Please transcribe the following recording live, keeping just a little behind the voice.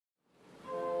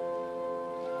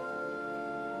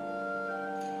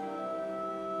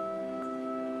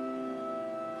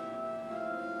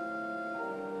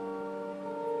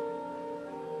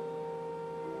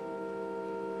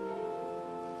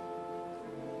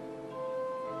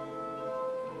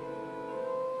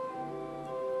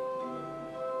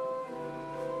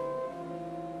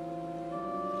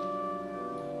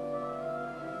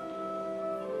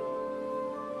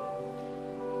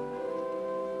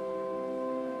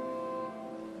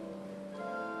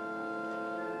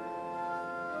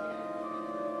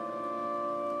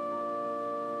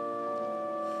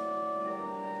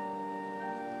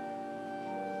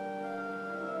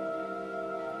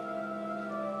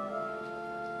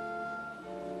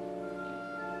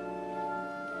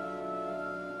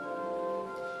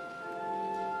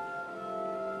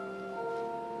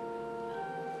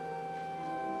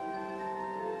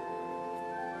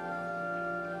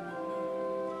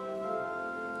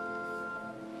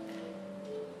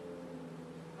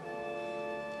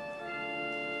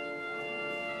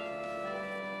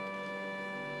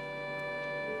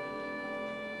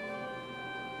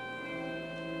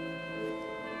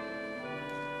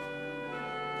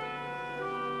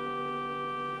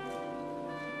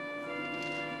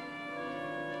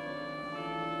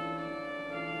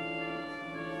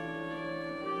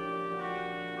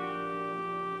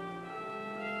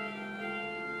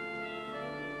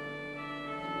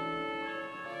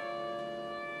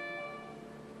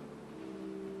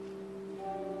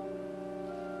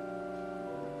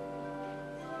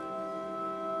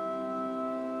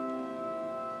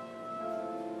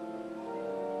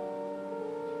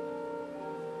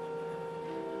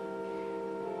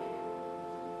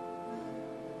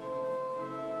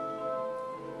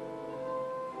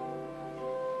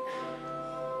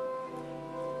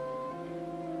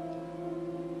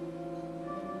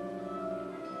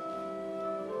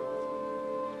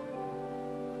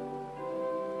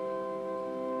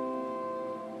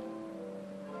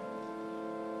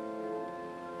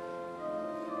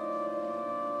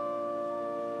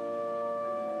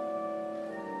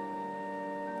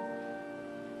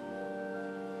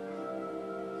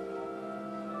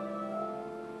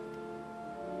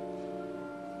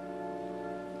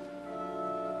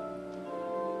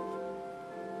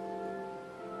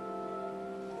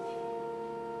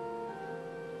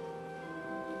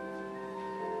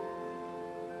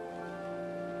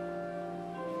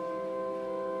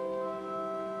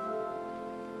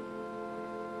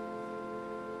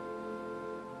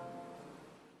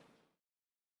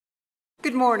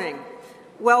Good morning.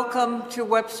 Welcome to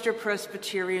Webster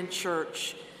Presbyterian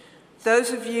Church.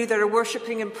 Those of you that are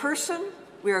worshiping in person,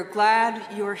 we are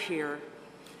glad you're here.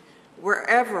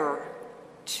 Wherever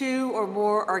two or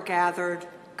more are gathered,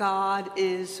 God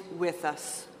is with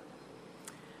us.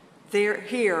 They're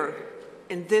here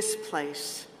in this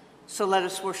place, so let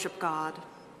us worship God.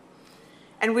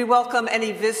 And we welcome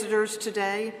any visitors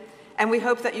today, and we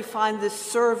hope that you find this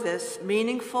service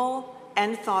meaningful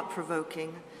and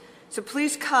thought-provoking. So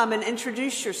please come and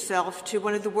introduce yourself to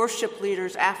one of the worship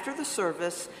leaders after the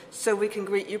service so we can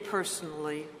greet you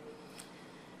personally.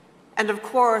 And of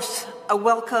course, a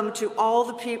welcome to all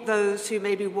those who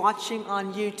may be watching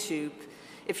on YouTube.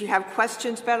 If you have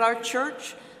questions about our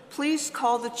church, please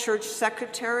call the church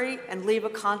secretary and leave a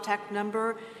contact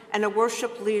number, and a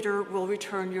worship leader will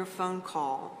return your phone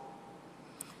call.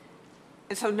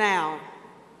 And so now,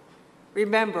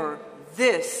 remember,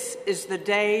 this is the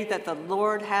day that the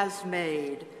Lord has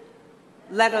made.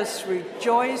 Let us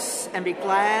rejoice and be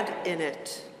glad in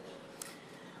it.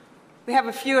 We have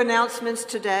a few announcements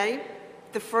today.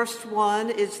 The first one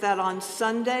is that on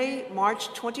Sunday, March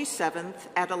 27th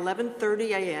at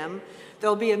 11:30 a.m.,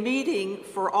 there'll be a meeting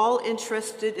for all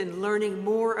interested in learning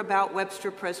more about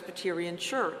Webster Presbyterian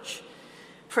Church,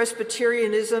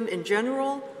 Presbyterianism in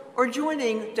general, or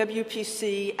joining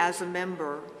WPC as a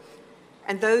member.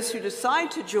 And those who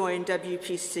decide to join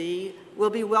WPC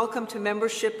will be welcome to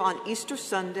membership on Easter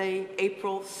Sunday,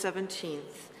 April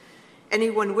 17th.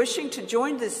 Anyone wishing to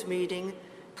join this meeting,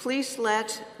 please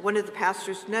let one of the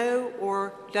pastors know,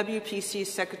 or WPC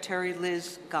Secretary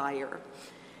Liz Geyer.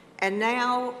 And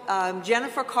now,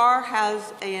 Jennifer Carr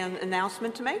has an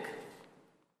announcement to make.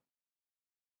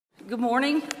 Good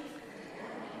morning.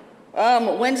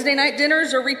 Wednesday night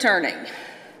dinners are returning.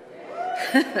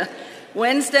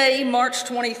 Wednesday, March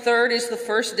 23rd is the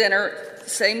first dinner,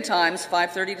 same times,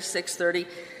 5:30 to 6:30.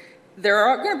 There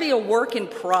are going to be a work in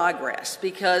progress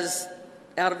because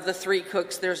out of the 3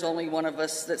 cooks, there's only one of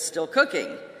us that's still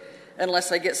cooking,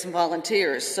 unless I get some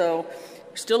volunteers. So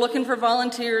we're still looking for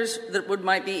volunteers that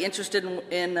might be interested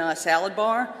in a salad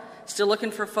bar. Still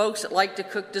looking for folks that like to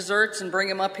cook desserts and bring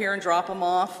them up here and drop them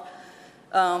off.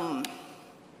 Let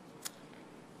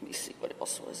me see, what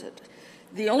else was it?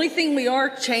 The only thing we are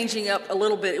changing up a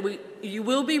little bit, you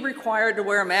will be required to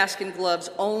wear a mask and gloves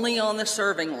only on the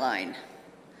serving line.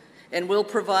 And we'll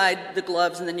provide the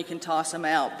gloves and then you can toss them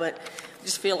out. But I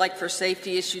just feel like for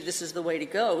safety issue, this is the way to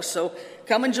go. So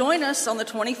come and join us on the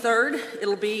 23rd.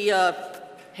 It'll be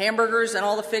hamburgers and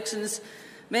all the fixins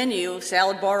menu.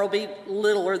 Salad bar will be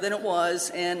littler than it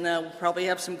was, and we'll probably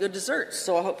have some good desserts.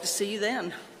 So I hope to see you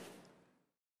then.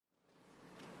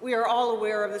 We are all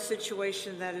aware of the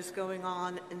situation that is going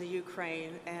on in the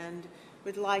Ukraine, and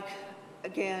would like,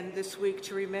 again, this week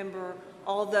to remember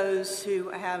all those who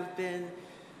have been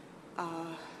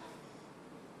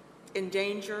in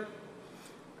danger,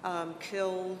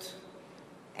 killed,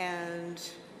 and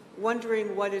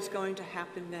wondering what is going to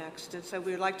happen next. And so we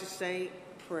would like to say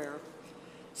prayer.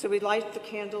 So we light the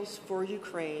candles for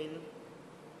Ukraine,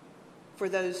 for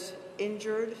those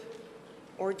injured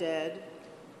or dead,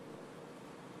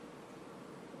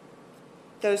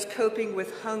 those coping with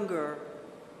hunger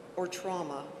or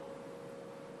trauma,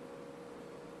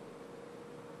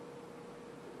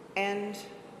 and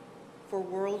for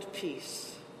world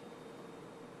peace.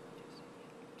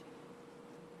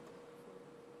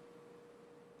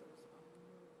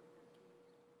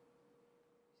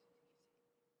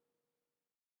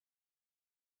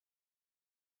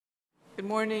 Good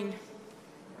morning.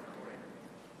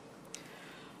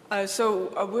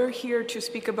 We're here to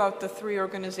speak about the 3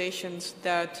 organizations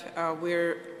that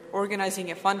we're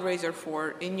organizing a fundraiser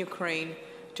for in Ukraine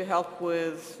to help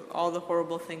with all the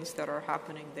horrible things that are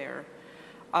happening there.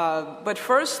 But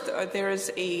first, there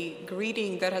is a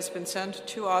greeting that has been sent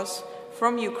to us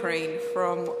from Ukraine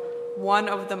from one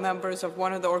of the members of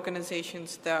one of the organizations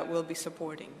that we'll be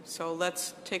supporting. So let's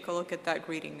take a look at that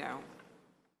greeting now.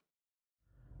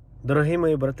 Дорогі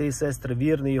мої брати і сестри,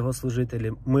 вірні його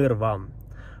служителі, мир вам.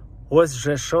 Ось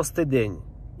вже 6-й день,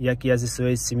 як я зі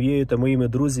своєю сім'єю та моїми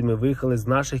друзями виїхали з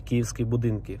наших київських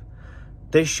будинків.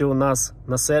 Те, що у нас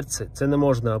на серці, це не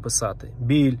можна описати.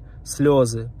 Біль,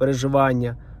 сльози,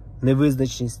 переживання,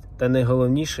 невизначеність та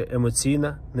найголовніше –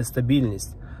 емоційна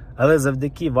нестабільність. Але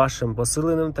завдяки вашим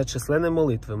посиленим та численним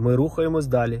молитвам ми рухаємось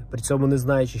далі, при цьому не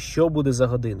знаючи, що буде за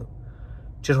годину.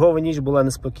 Чергова ніч була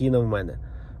неспокійна в мене.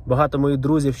 Багато моїх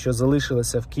друзів, що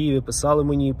залишилися в Києві, писали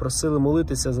мені і просили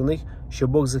молитися за них, щоб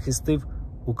Бог захистив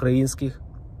українських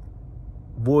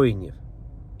воїнів,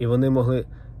 і вони могли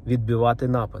відбивати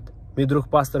напад. Мій друг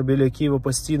пастор біля Києва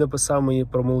постійно писав мені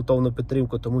про молитовну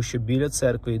підтримку, тому що біля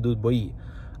церкви йдуть бої,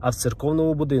 а в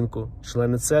церковному будинку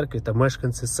члени церкви та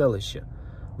мешканці селища.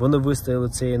 Вони вистояли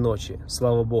цієї ночі,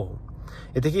 слава Богу.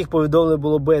 І таких повідомлень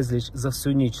було безліч за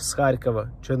всю ніч з Харкова,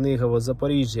 Чернігова,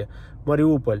 Запоріжжя,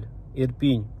 Маріуполь,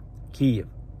 Ірпінь, Київ.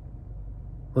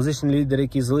 Музичний лідер,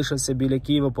 який залишився біля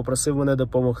Києва, попросив мене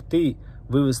допомогти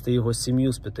вивезти його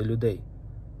сім'ю з 5 людей.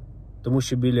 Тому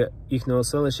що біля їхнього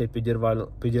селища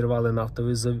підірвали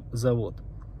нафтовий завод.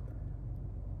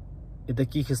 І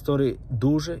таких історій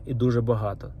дуже і дуже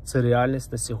багато. Це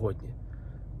реальність на сьогодні.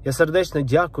 Я сердечно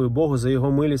дякую Богу за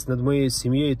його милість над моєю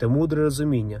сім'єю та мудре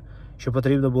розуміння, що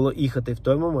потрібно було їхати в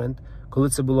той момент, коли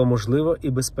це було можливо і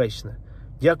безпечно.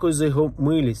 Дякую за його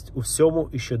милість у всьому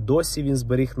і що досі він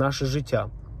зберіг наше життя.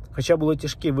 Хоча були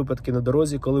тяжкі випадки на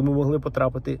дорозі, коли ми могли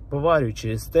потрапити в аварію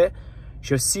через те,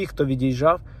 що всі, хто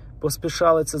від'їжджав,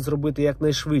 поспішали це зробити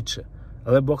якнайшвидше.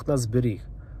 Але Бог нас зберіг.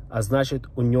 А значить,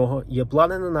 у нього є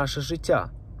плани на наше життя.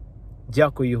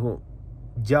 Дякую йому.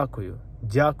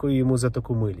 Дякую йому за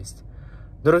таку милість.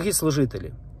 Дорогі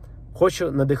служителі,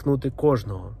 хочу надихнути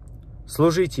кожного.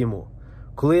 Служіть йому,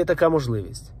 коли є така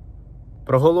можливість.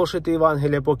 Проголошуйте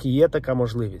Євангелія, поки є така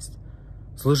можливість.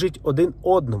 Служіть один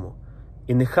одному.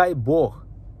 І нехай Бог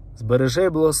збереже і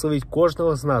благословить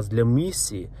кожного з нас для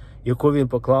місії, яку Він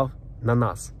поклав на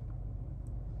нас.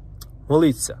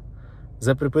 Моліться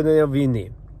за припинення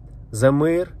війни, за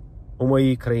мир у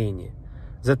моїй країні,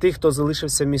 за тих, хто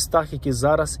залишився в містах, які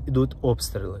зараз ідуть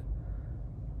обстріли,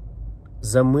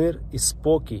 за мир і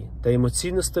спокій та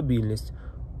емоційну стабільність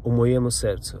у моєму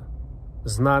серцю.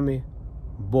 З нами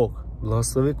Бог.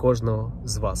 Благослови кожного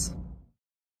з вас.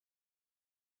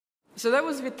 So that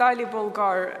was Vitaly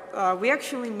Bolgar. We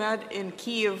actually met in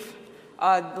Kyiv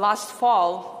last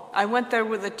fall. I went there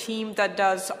with a team that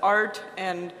does art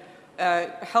and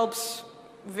helps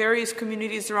various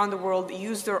communities around the world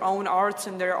use their own arts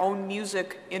and their own music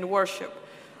in worship.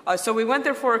 So we went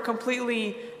there for a completely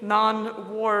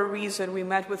non-war reason. We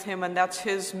met with him, and that's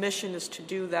his mission, is to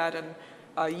do that and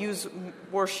use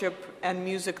worship and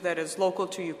music that is local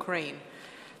to Ukraine.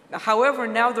 However,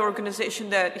 now the organization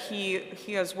that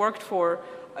he has worked for,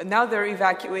 now they're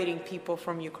evacuating people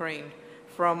from Ukraine,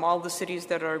 from all the cities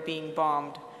that are being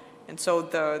bombed. And so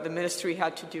the ministry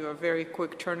had to do a very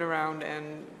quick turnaround and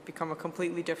become a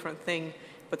completely different thing,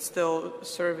 but still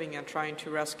serving and trying to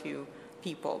rescue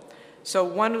people. So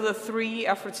one of the 3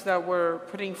 efforts that we're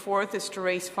putting forth is to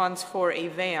raise funds for a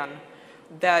van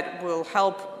that will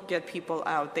help get people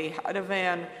out. They had a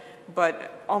van, but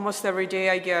almost every day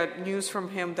I get news from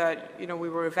him that, we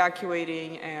were evacuating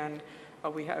and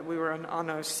we were on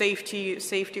a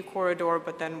safety corridor,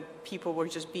 but then people were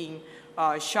just being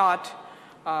shot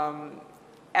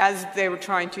as they were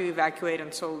trying to evacuate,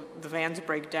 and so the vans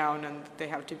break down and they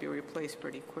have to be replaced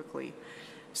pretty quickly.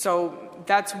 So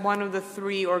that's one of the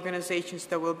 3 organizations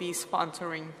that will be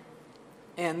sponsoring.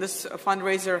 And this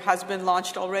fundraiser has been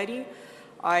launched already.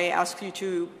 I ask you to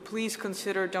please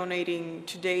consider donating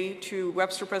today to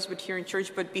Webster Presbyterian Church,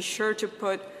 but be sure to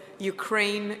put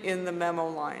Ukraine in the memo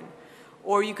line.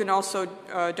 Or you can also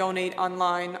donate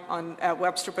online at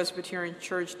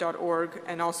websterpresbyterianchurch.org,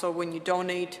 and also when you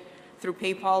donate through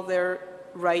PayPal there,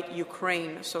 write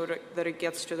Ukraine so that it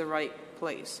gets to the right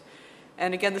place.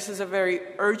 And again, this is a very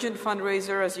urgent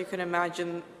fundraiser. As you can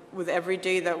imagine, with every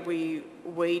day that we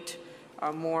wait,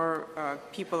 more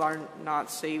people are not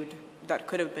saved that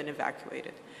could have been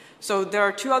evacuated. So there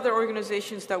are 2 other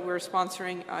organizations that we're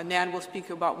sponsoring. Nan will speak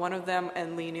about one of them,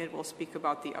 and Leonid will speak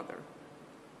about the other.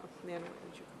 Nan,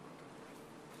 would you?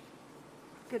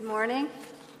 Good morning.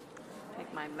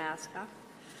 Take my mask off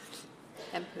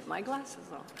and put my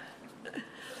glasses on.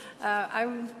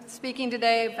 I'm speaking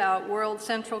today about World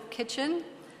Central Kitchen.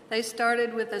 They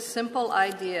started with a simple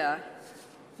idea.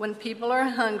 When people are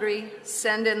hungry,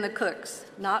 send in the cooks.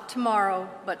 Not tomorrow,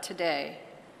 but today.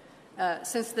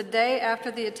 Since the day after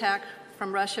the attack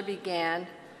from Russia began,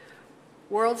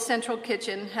 World Central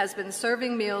Kitchen has been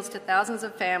serving meals to thousands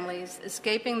of families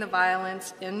escaping the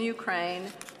violence in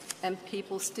Ukraine and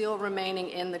people still remaining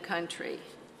in the country.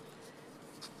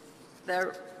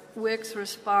 The WIC's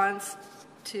response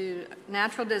to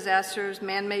natural disasters,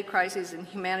 man-made crises, and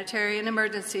humanitarian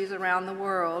emergencies around the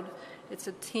world, it's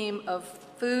a team of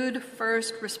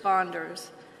food-first responders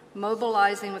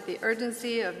mobilizing with the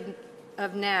urgency of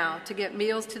now to get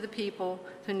meals to the people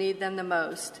who need them the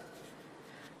most.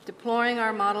 Deploying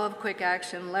our model of quick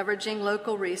action, leveraging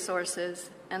local resources,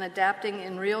 and adapting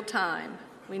in real time,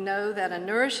 we know that a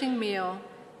nourishing meal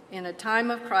in a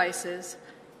time of crisis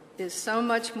is so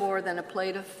much more than a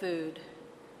plate of food.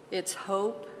 It's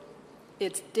hope,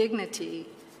 it's dignity,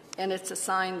 and it's a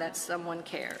sign that someone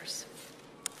cares.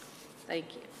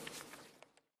 Thank you.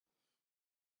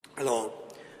 Hello,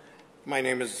 my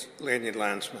name is Leonid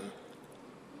Landsman.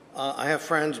 I have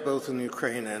friends both in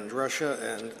Ukraine and Russia,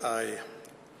 and I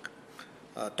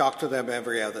talk to them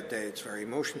every other day. It's very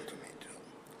emotional to me, too.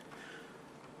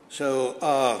 So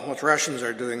what Russians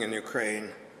are doing in Ukraine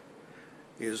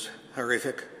is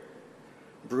horrific,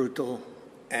 brutal,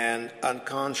 and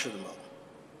unconscionable.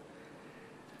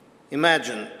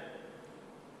 Imagine,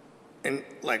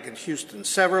 like in Houston,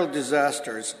 several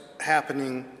disasters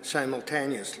happening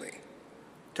simultaneously.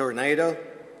 Tornado,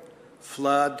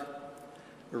 flood,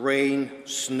 rain,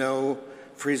 snow,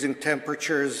 freezing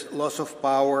temperatures, loss of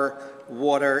power,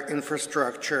 water,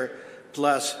 infrastructure,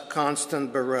 plus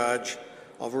constant barrage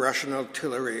of Russian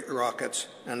artillery, rockets,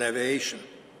 and aviation.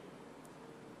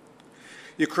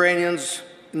 Ukrainians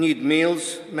need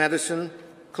meals, medicine,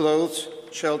 clothes,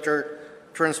 shelter,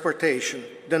 transportation,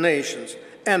 donations,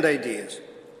 and ideas.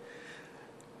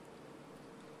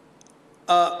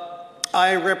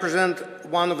 I represent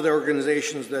one of the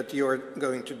organizations that you are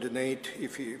going to donate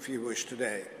if you wish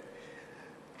today.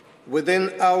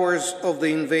 Within hours of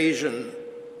the invasion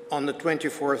on the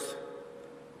 24th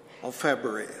of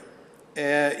February,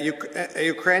 a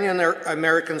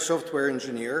Ukrainian-American software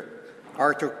engineer,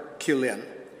 Artur Kulin,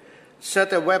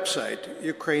 set a website,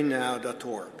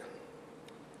 ukrainenow.org.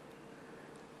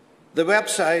 The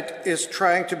website is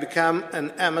trying to become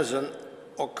an Amazon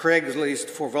or Craigslist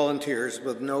for volunteers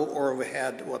with no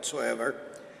overhead whatsoever.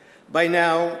 By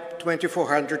now,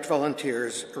 2,400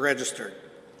 volunteers registered.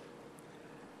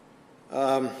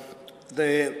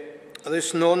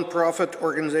 This non-profit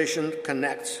organization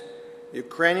connects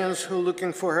Ukrainians who are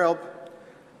looking for help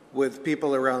with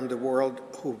people around the world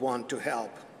who want to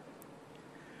help.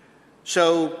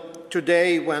 So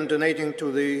today, when donating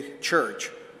to the church,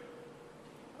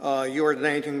 you are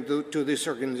donating to this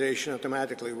organization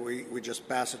automatically. We just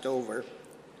pass it over.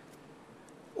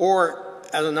 Or,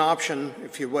 as an option,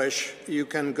 if you wish, you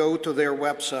can go to their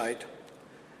website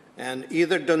and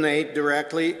either donate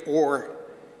directly, or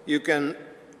you can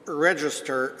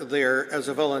register there as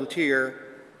a volunteer,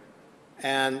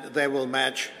 and they will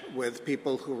match with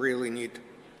people who really need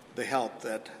the help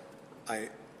that I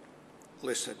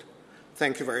listed.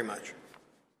 Thank you very much.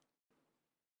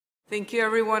 Thank you,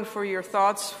 everyone, for your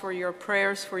thoughts, for your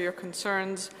prayers, for your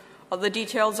concerns. All the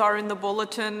details are in the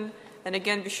bulletin. And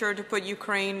again, be sure to put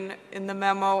Ukraine in the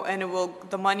memo, and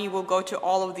the money will go to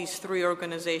all of these three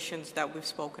organizations that we've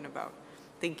spoken about.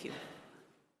 Thank you.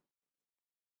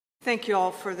 Thank you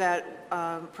all for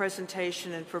that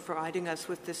presentation and for providing us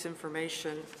with this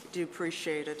information. I do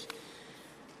appreciate it.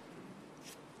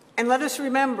 And let us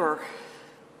remember,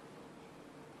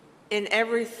 in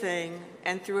everything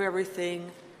and through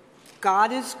everything,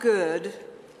 God is good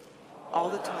all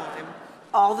the time.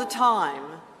 All the time.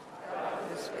 God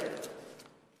is good.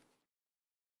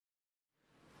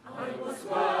 I was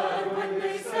glad when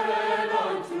they said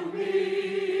unto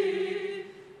me,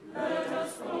 let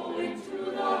us go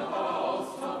into the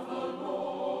house of the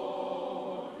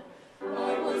Lord.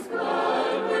 I was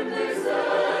glad when they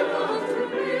said unto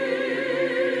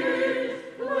me,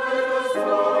 let us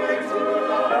go into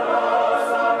the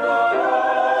house of the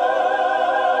Lord.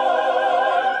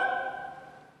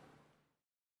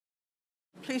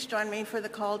 Please join me for the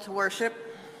call to worship.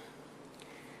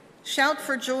 Shout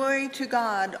for joy to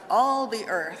God, all the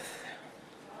earth.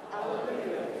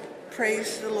 Hallelujah.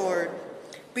 Praise the Lord.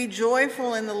 Be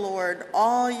joyful in the Lord,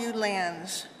 all you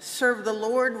lands. Serve the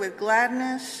Lord with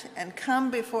gladness and come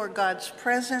before God's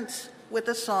presence with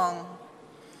a song.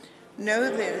 Know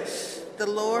this, the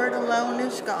Lord alone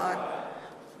is God.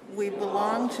 We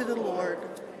belong to the Lord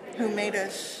who made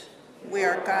us. We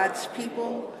are God's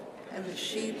people and the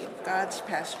sheep of God's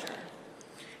pasture.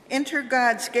 Enter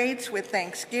God's gates with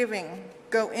thanksgiving.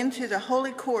 Go into the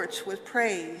holy courts with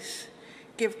praise.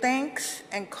 Give thanks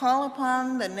and call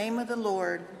upon the name of the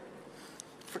Lord.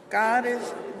 For God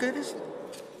is good,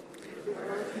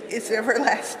 is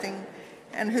everlasting,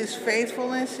 and whose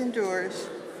faithfulness endures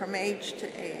from age to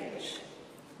age.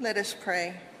 Let us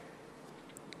pray.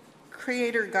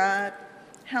 Creator God,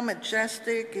 how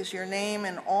majestic is your name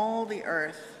in all the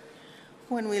earth.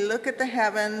 When we look at the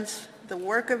heavens, the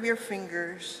work of your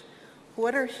fingers,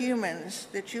 what are humans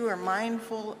that you are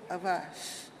mindful of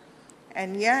us?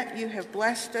 And yet you have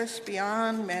blessed us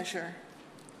beyond measure.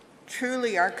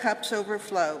 Truly our cups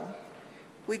overflow.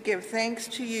 We give thanks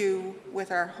to you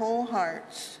with our whole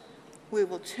hearts. We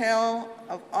will tell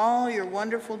of all your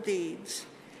wonderful deeds.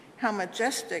 How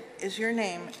majestic is your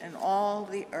name in all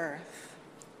the earth.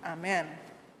 Amen.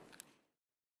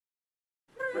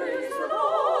 Praise the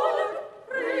Lord,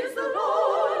 praise the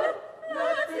Lord.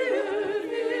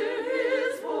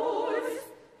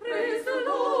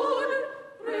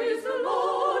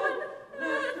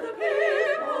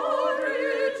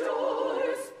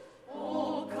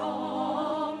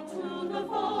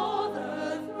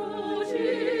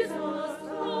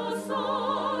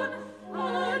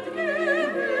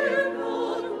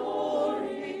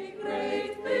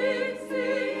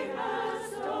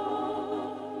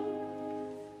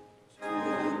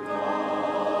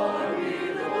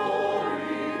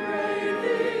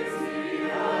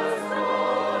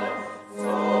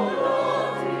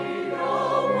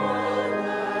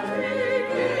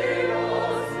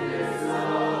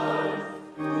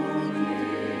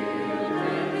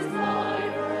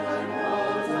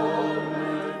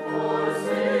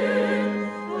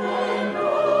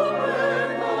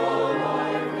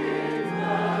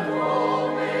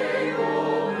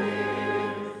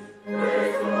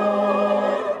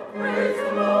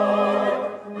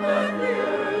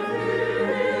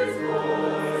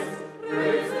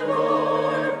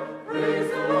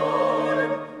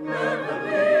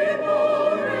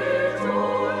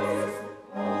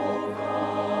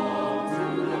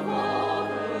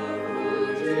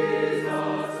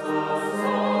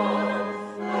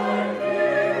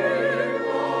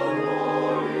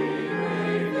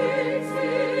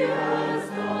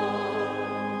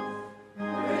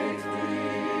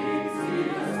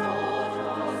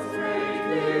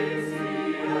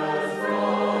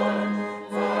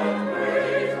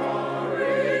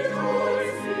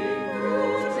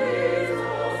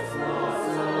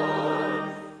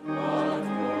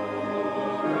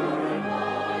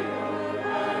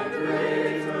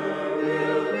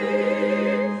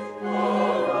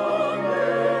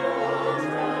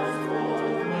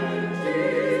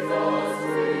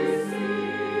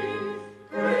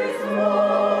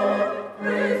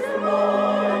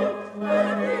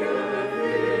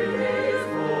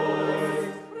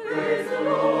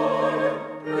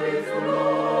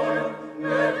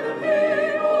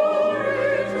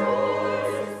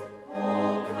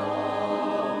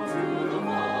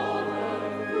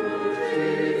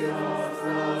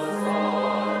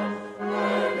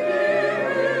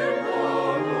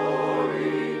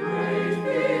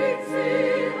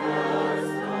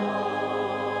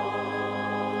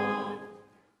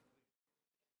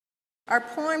 Our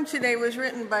poem today was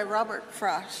written by Robert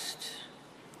Frost.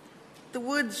 The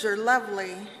woods are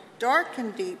lovely, dark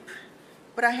and deep,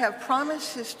 but I have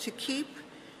promises to keep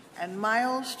and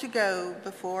miles to go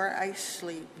before I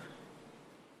sleep.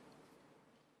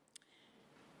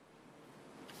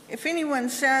 If anyone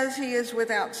says he is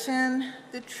without sin,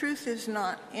 the truth is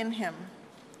not in him.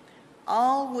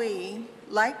 All we,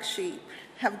 like sheep,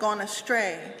 have gone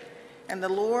astray, and the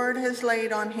Lord has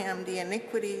laid on him the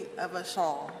iniquity of us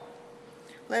all.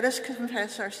 Let us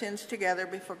confess our sins together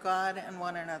before God and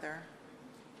one another.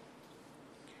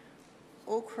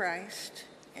 O Christ,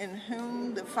 in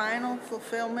whom the final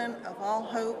fulfillment of all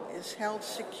hope is held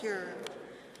secure,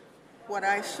 what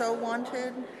I so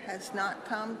wanted has not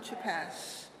come to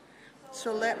pass.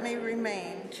 So let me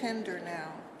remain tender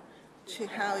now to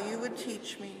how you would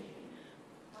teach me.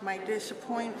 My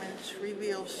disappointments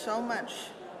reveal so much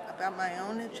about my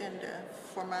own agenda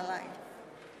for my life,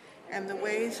 and the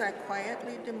ways I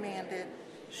quietly demanded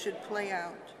should play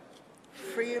out,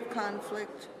 free of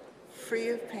conflict, free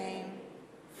of pain,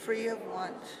 free of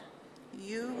want.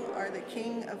 You are the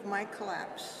king of my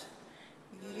collapse.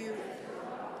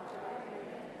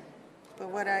 But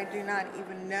what I do not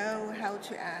even know how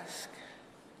to ask.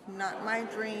 Not my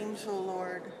dreams, O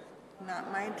Lord,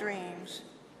 not my dreams,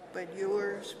 but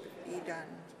yours be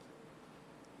done.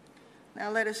 Now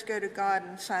let us go to God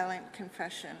in silent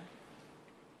confession.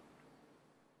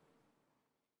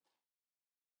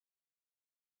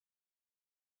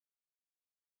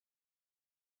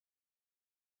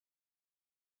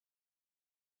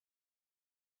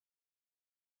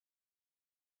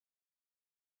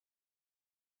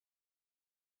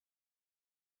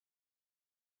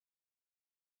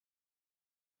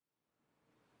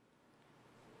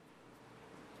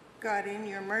 God, in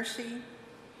your mercy,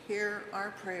 hear our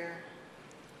prayer.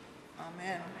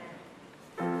 Amen.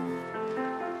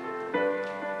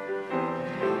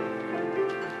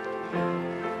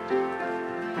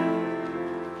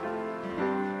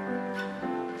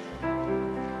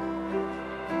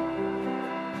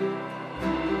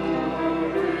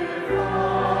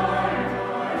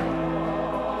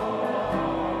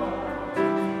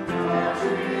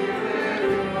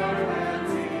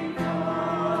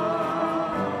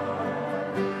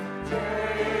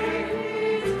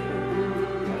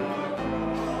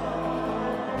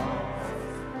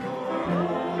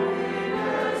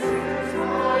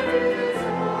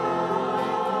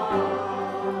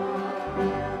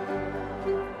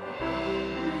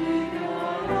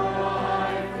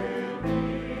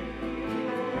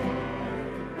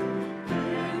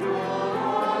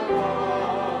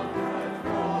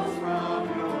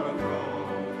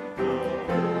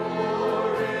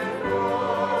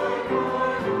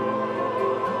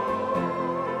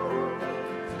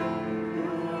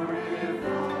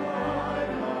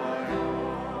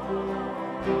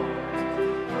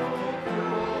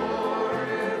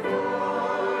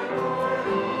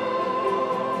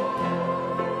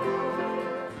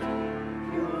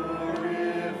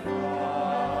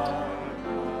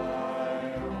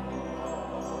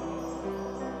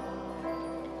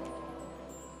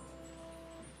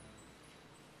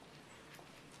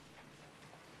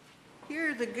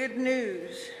 Hear the good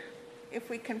news. If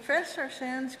we confess our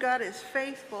sins, God is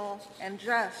faithful and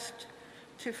just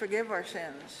to forgive our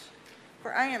sins.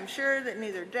 For I am sure that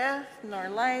neither death, nor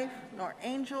life, nor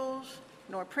angels,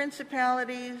 nor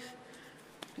principalities,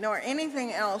 nor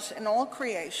anything else in all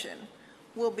creation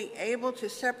will be able to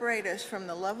separate us from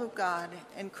the love of God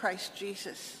in Christ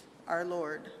Jesus, our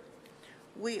Lord.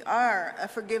 We are a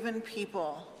forgiven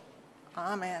people.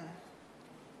 Amen.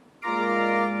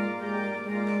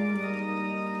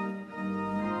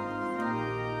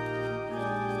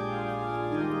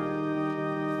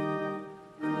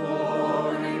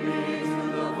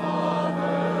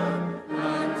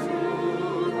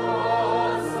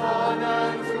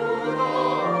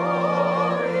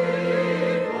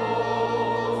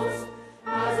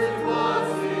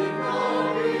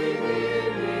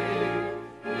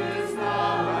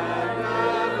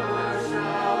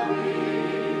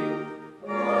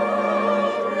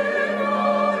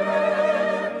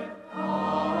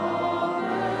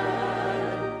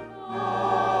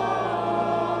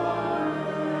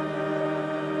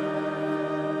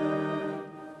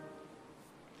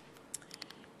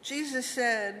 Jesus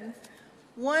said,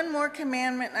 "One more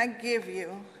commandment I give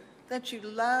you, that you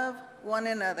love one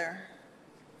another."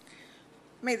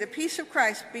 May the peace of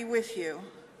Christ be with you.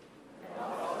 And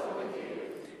also with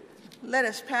you. Let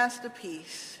us pass the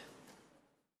peace.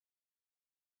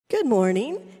 Good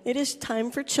morning. It is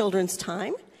time for children's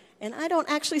time, and I don't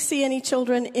actually see any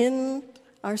children in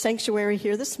our sanctuary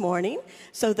here this morning.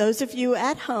 So those of you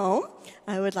at home,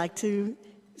 I would like to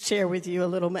share with you a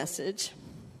little message.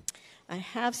 I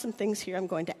have some things here I'm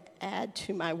going to add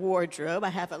to my wardrobe. I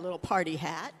have a little party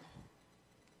hat.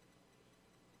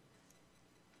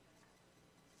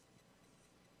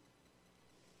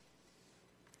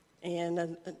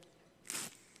 And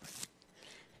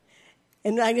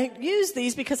I use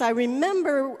these because I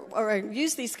remember, or I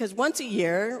use these because once a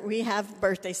year we have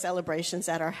birthday celebrations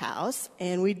at our house,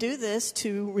 and we do this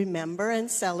to remember and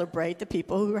celebrate the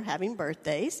people who are having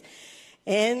birthdays.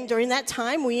 And during that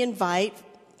time, we invite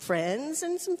friends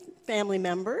and some family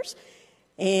members,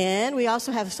 and we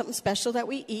also have something special that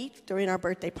we eat during our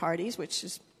birthday parties, which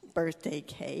is birthday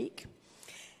cake.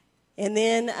 And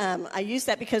then I use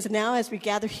that because now as we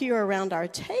gather here around our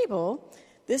table,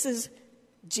 this is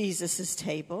Jesus'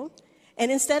 table.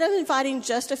 And instead of inviting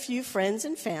just a few friends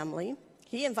and family,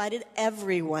 he invited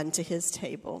everyone to his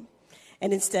table.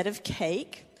 And instead of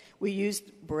cake, we used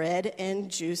bread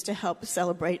and juice to help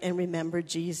celebrate and remember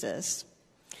Jesus.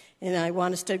 And I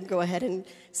want us to go ahead and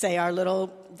say our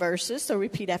little verses, so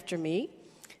repeat after me.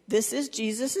 This is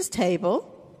Jesus'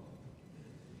 table.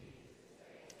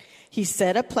 He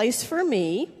set a place for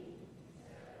me.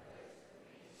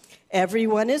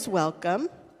 Everyone is welcome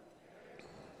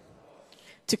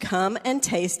to come and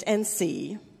taste and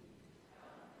see.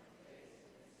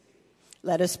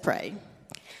 Let us pray.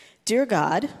 Dear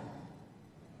God,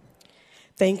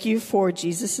 thank you for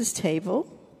Jesus'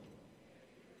 table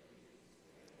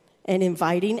and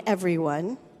inviting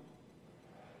everyone.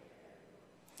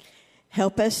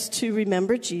 Help us to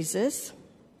remember Jesus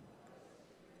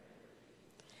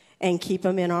and keep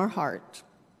him in our heart.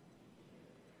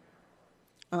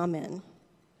 Amen.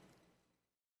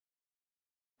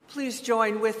 Please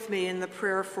join with me in the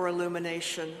prayer for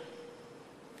illumination.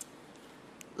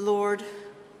 Lord,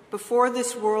 before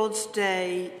this world's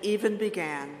day even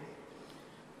began,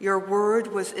 your word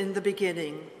was in the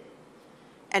beginning,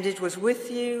 and it was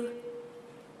with you,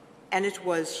 and it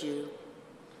was you.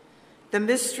 The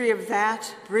mystery of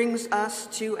that brings us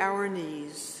to our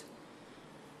knees.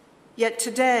 Yet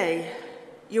today,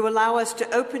 you allow us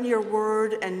to open your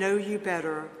word and know you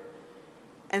better.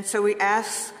 And so we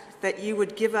ask that you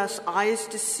would give us eyes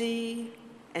to see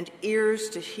and ears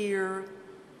to hear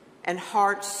and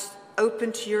hearts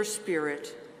open to your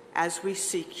spirit as we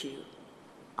seek you.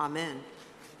 Amen.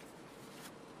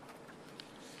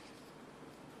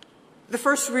 The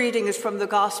first reading is from the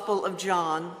Gospel of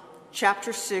John,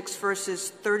 chapter 6, verses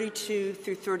 32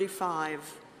 through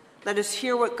 35. Let us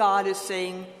hear what God is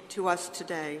saying to us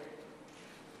today.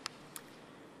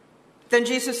 Then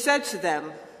Jesus said to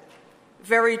them,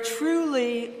 "Very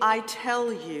truly I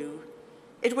tell you,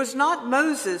 it was not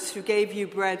Moses who gave you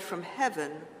bread from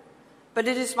heaven, but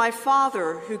it is my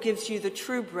Father who gives you the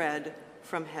true bread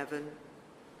from heaven.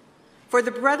 For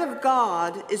the bread of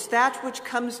God is that which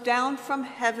comes down from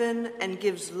heaven and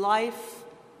gives life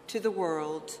to the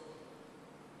world."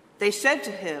 They said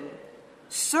to him,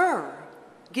 "Sir,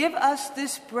 give us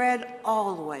this bread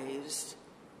always."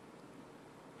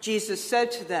 Jesus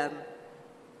said to them,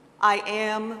 "I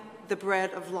am the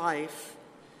bread of life.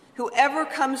 Whoever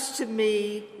comes to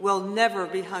me will never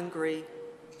be hungry,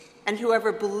 and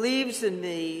whoever believes in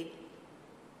me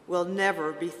will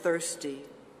never be thirsty."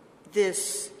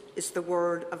 This is the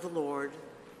word of the Lord.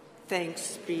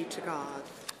 Thanks be to God.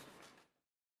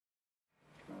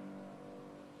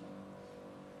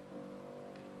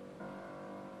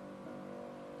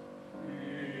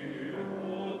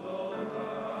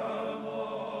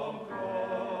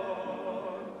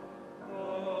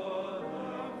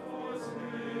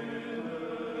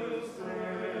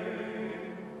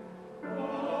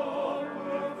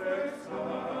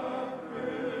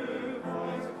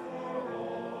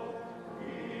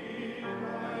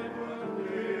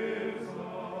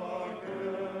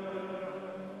 Good.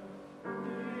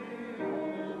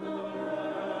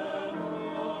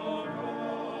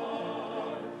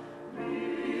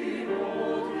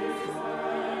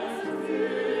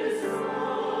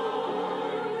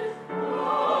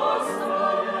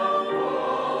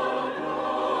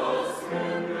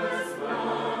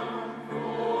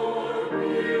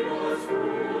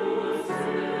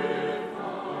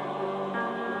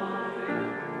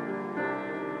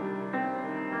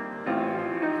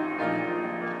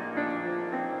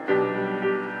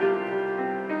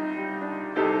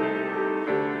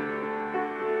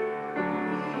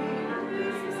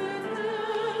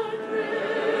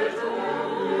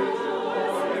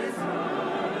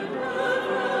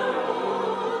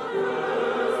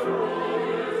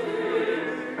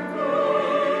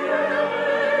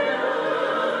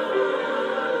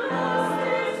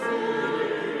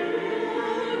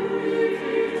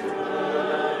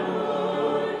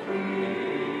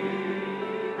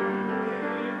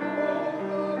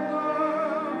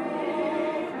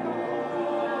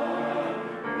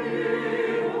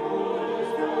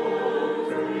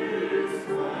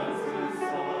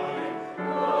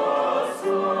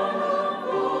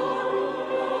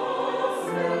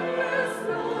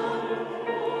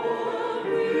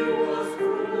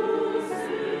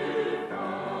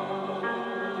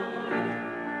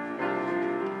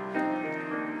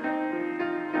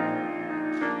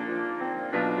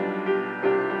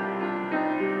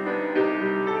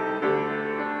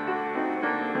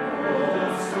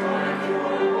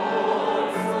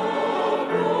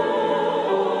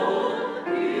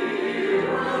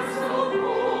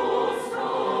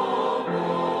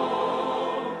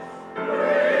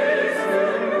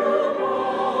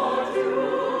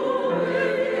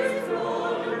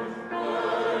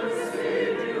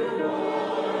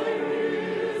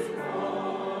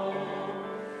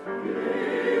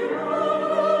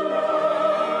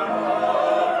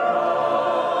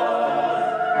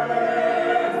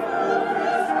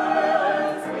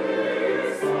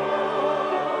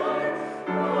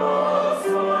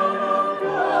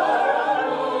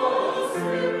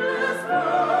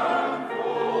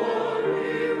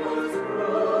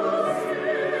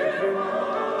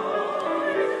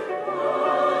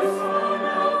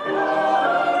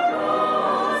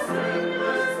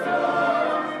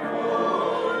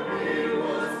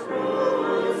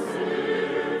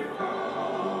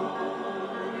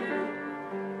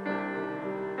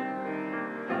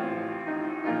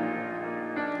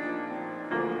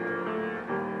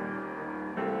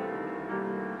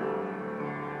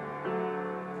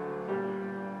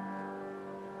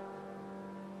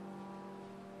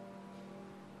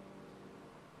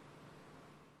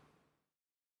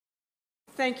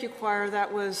 Thank you, choir.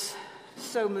 That was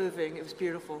so moving. It was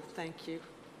beautiful. Thank you.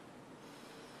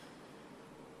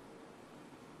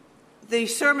 The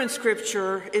sermon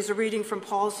scripture is a reading from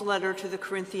Paul's letter to the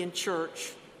Corinthian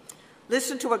church.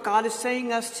 Listen to what God is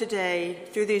saying us today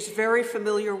through these very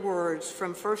familiar words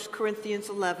from 1 Corinthians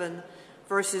 11,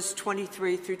 verses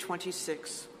 23 through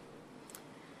 26.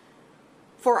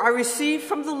 For I received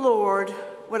from the Lord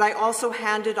what I also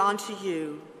handed on to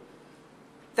you,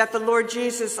 that the Lord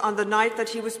Jesus, on the night that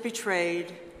he was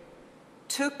betrayed,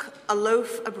 took a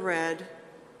loaf of bread,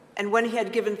 and when he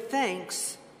had given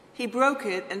thanks, he broke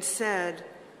it and said,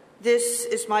 "This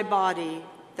is my body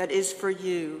that is for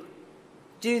you.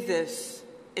 Do this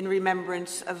in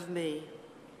remembrance of me."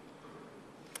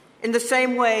 In the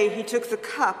same way, he took the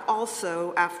cup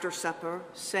also after supper,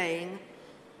 saying,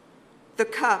 "The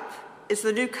cup is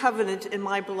the new covenant in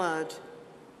my blood.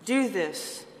 Do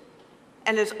this,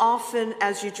 and as often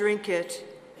as you drink it,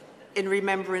 in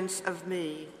remembrance of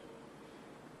me.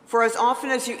 For as often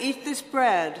as you eat this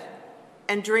bread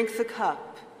and drink the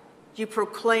cup, you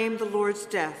proclaim the Lord's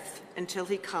death until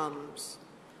he comes."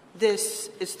 This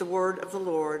is the word of the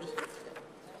Lord.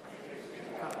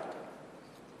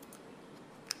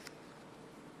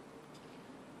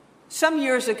 Some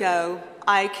years ago,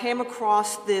 I came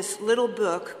across this little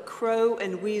book, Crow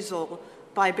and Weasel,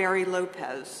 by Barry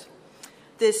Lopez.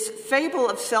 This fable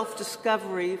of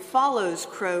self-discovery follows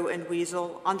Crow and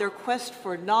Weasel on their quest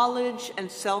for knowledge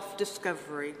and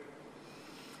self-discovery.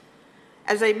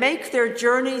 As they make their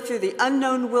journey through the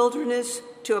unknown wilderness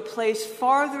to a place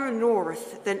farther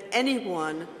north than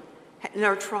anyone in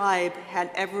our tribe had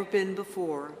ever been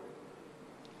before.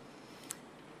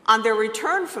 On their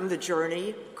return from the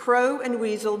journey, Crow and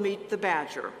Weasel meet the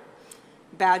badger.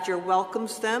 Badger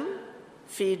welcomes them,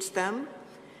 feeds them,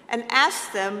 and asks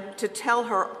them to tell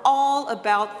her all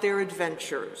about their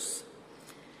adventures.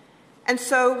 And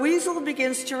so Weasel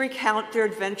begins to recount their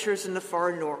adventures in the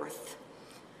far north.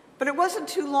 But it wasn't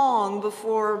too long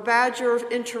before Badger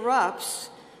interrupts,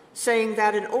 saying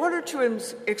that in order to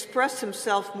express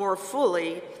himself more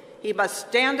fully, he must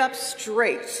stand up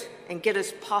straight and get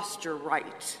his posture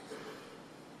right.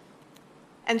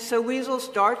 And so Weasel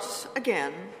starts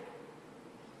again,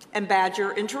 and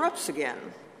Badger interrupts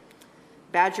again.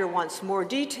 Badger wants more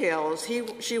details.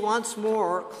 She wants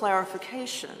more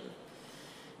clarification.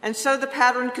 And so the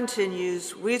pattern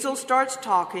continues. Weasel starts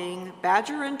talking,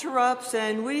 Badger interrupts,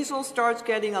 and Weasel starts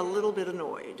getting a little bit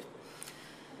annoyed.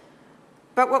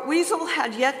 But what Weasel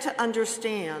had yet to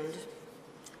understand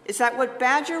is that what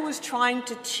Badger was trying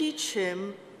to teach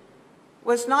him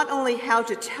was not only how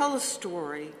to tell a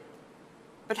story,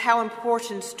 but how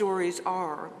important stories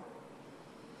are.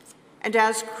 And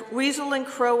as Weasel and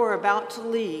Crow are about to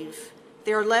leave,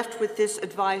 they are left with this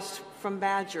advice from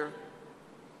Badger.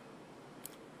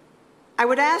 I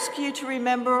would ask you to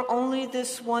remember only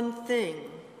this one thing.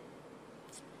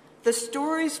 The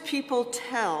stories people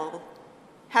tell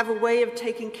have a way of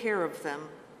taking care of them.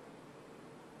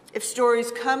 If stories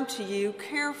come to you,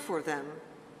 care for them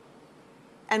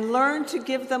and learn to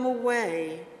give them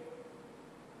away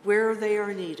where they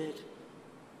are needed.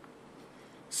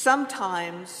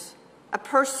 Sometimes a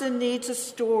person needs a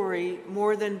story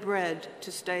more than bread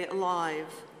to stay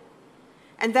alive.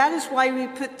 And that is why we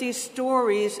put these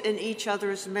stories in each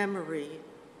other's memory.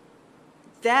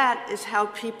 That is how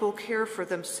people care for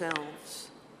themselves.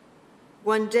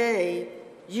 One day,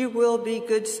 you will be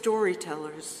good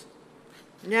storytellers.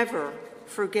 Never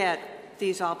forget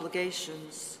these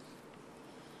obligations.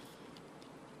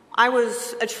 I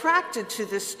was attracted to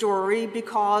this story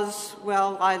because,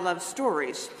 well, I love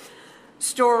stories.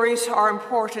 Stories are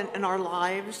important in our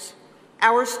lives.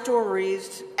 Our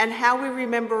stories and how we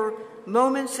remember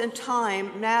moments in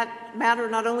time matter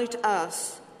not only to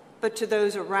us, but to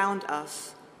those around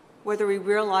us, whether we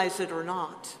realize it or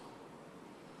not.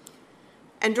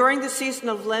 And during the season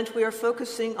of Lent, we are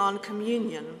focusing on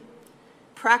communion,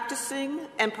 practicing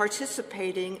and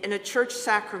participating in a church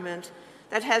sacrament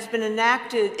that has been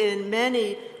enacted in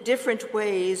many different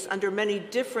ways under many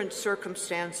different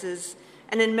circumstances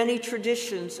and in many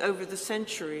traditions over the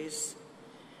centuries.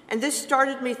 And this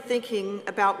started me thinking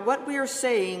about what we are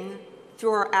saying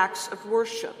through our acts of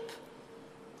worship,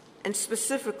 and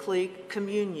specifically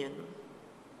communion.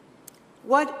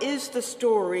 What is the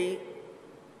story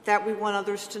that we want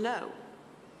others to know?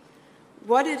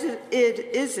 What is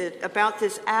it about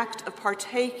this act of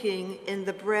partaking in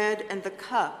the bread and the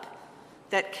cup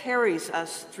that carries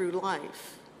us through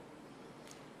life?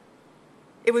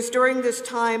 It was during this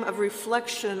time of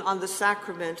reflection on the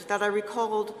sacrament that I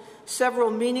recalled several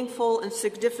meaningful and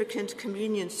significant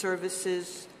communion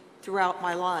services throughout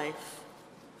my life.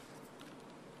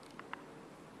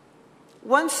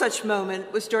 One such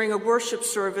moment was during a worship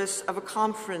service of a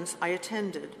conference I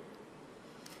attended.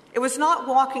 It was not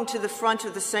walking to the front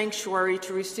of the sanctuary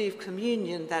to receive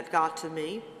communion that got to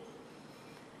me,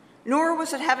 nor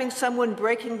was it having someone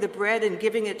breaking the bread and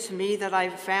giving it to me that I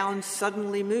found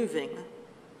suddenly moving.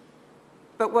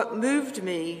 But what moved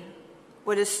me,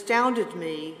 what astounded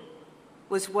me,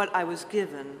 was what I was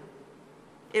given.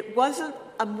 It wasn't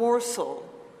a morsel.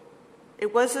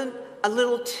 It wasn't a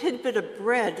little tidbit of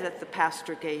bread that the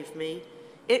pastor gave me.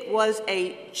 It was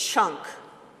a chunk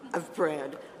of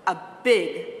bread, a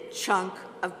big chunk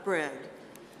of bread.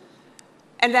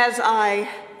 And as I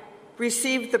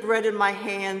received the bread in my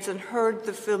hands and heard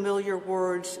the familiar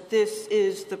words, "This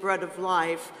is the bread of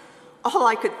life," all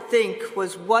I could think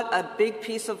was what a big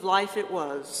piece of life it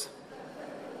was.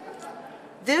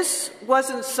 This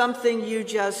wasn't something you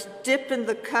just dip in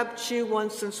the cup, chew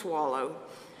once, and swallow.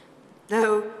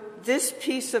 No, this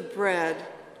piece of bread,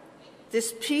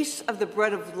 this piece of the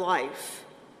bread of life,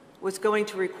 was going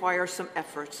to require some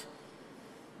effort.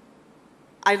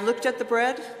 I looked at the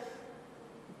bread,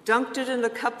 dunked it in a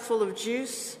cup full of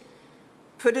juice,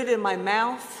 put it in my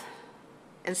mouth,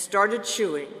 and started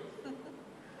chewing.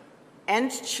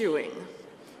 And chewing.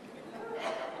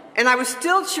 And I was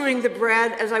still chewing the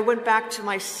bread as I went back to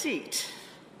my seat.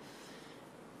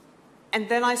 And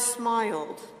then I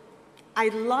smiled. I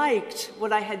liked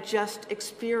what I had just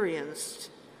experienced.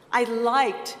 I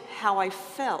liked how I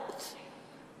felt.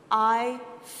 I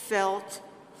felt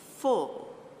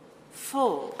full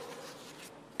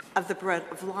of the bread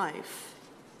of life.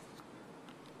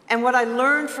 And what I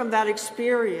learned from that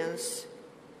experience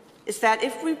is that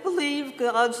if we believe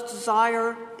God's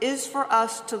desire is for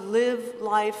us to live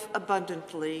life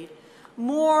abundantly,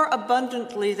 more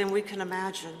abundantly than we can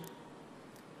imagine,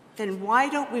 then why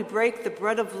don't we break the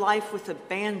bread of life with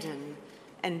abandon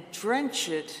and drench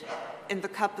it in the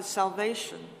cup of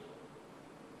salvation?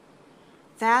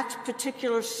 That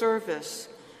particular service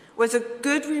was a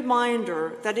good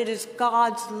reminder that it is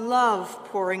God's love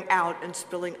pouring out and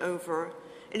spilling over.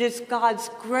 It is God's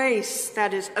grace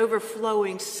that is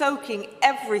overflowing, soaking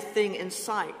everything in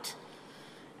sight.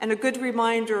 And a good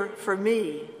reminder for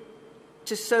me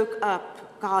to soak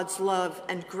up God's love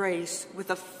and grace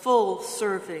with a full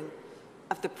serving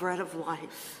of the bread of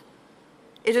life.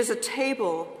 It is a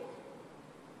table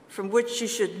from which you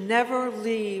should never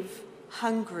leave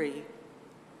hungry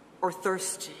or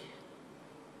thirsty.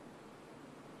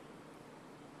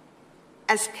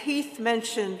 As Keith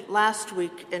mentioned last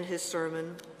week in his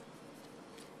sermon,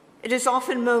 it is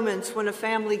often moments when a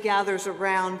family gathers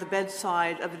around the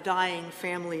bedside of a dying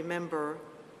family member,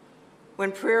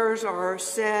 when prayers are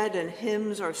said and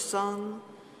hymns are sung,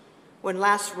 when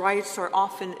last rites are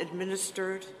often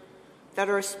administered, that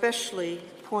are especially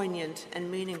poignant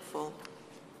and meaningful.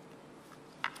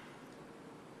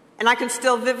 And I can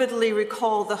still vividly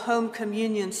recall the home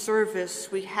communion service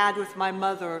we had with my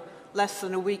mother less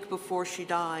than a week before she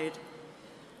died.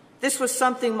 This was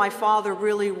something my father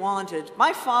really wanted.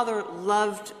 My father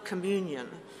loved communion.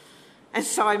 And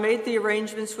so I made the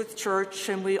arrangements with church,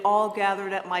 and we all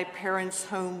gathered at my parents'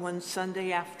 home one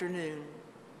Sunday afternoon.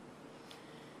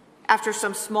 After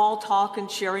some small talk and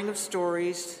sharing of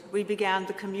stories, we began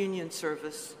the communion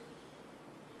service.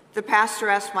 The pastor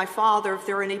asked my father if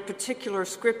there were any particular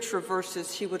scripture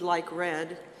verses he would like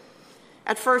read.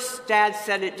 At first, Dad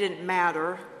said it didn't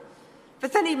matter.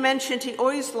 But then he mentioned he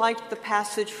always liked the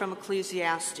passage from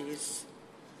Ecclesiastes.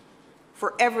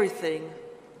 For everything,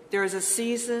 there is a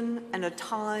season and a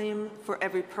time for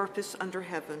every purpose under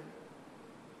heaven.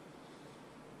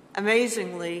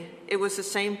 Amazingly, it was the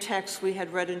same text we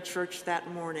had read in church that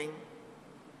morning.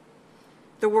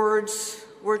 The words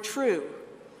were true,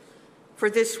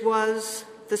 for this was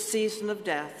the season of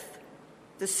death,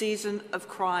 the season of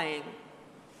crying,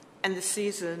 and the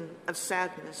season of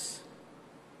sadness.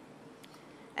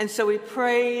 And so we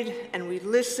prayed and we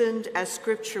listened as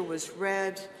scripture was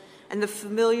read and the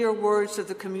familiar words of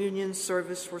the communion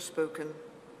service were spoken.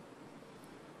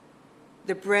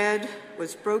 The bread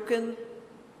was broken,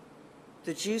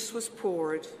 the juice was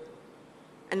poured,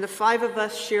 and the 5 of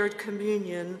us shared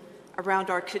communion around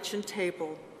our kitchen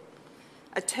table,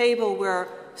 a table where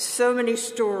so many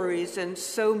stories and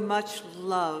so much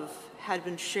love had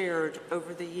been shared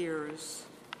over the years.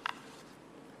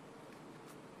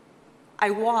 I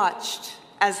watched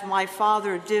as my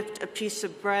father dipped a piece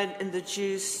of bread in the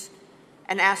juice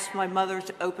and asked my mother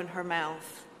to open her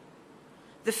mouth.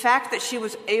 The fact that she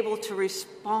was able to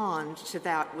respond to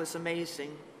that was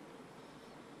amazing.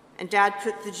 And Dad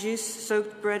put the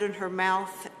juice-soaked bread in her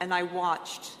mouth, and I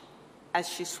watched as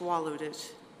she swallowed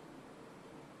it.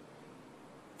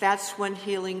 That's when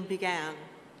healing began.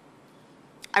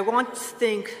 I want to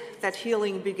think that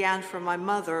healing began for my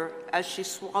mother as she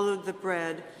swallowed the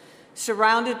bread,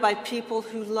 surrounded by people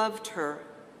who loved her.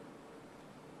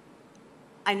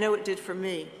 I know it did for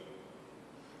me.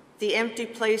 The empty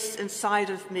place inside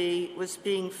of me was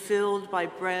being filled by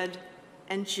bread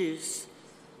and juice,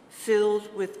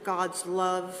 filled with God's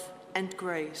love and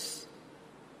grace.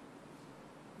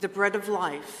 The bread of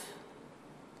life,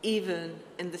 even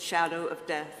in the shadow of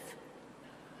death.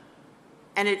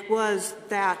 And it was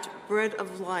that bread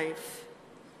of life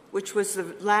which was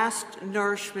the last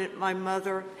nourishment my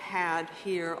mother had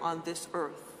here on this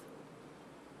earth.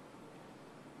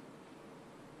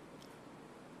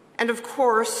 And of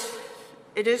course,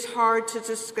 it is hard to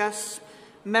discuss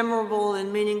memorable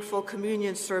and meaningful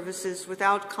communion services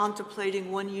without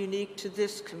contemplating one unique to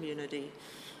this community,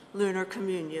 Lunar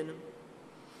Communion.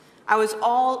 I was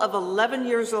all of 11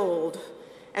 years old,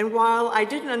 and while I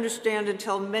didn't understand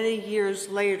until many years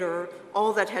later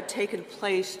all that had taken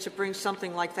place to bring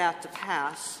something like that to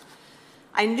pass,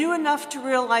 I knew enough to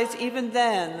realize even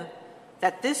then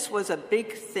that this was a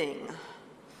big thing.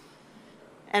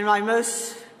 And my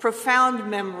most profound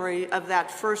memory of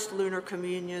that first Lunar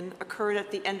Communion occurred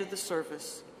at the end of the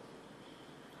service.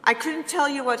 I couldn't tell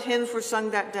you what hymns were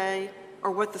sung that day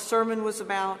or what the sermon was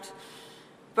about,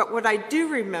 but what I do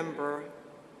remember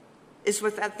is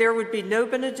that there would be no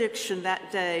benediction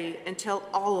that day until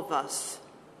all of us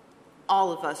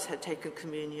had taken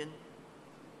communion.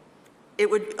 It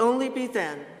would only be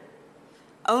then,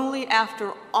 only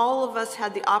after all of us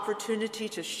had the opportunity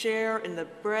to share in the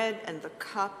bread and the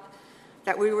cup,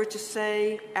 that we were to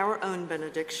say our own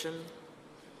benediction.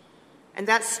 And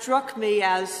that struck me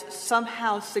as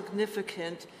somehow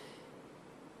significant,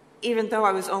 even though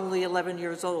I was only 11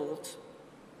 years old.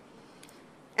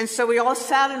 And so we all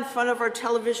sat in front of our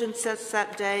television sets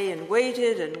that day and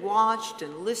waited and watched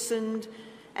and listened,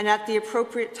 and at the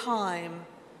appropriate time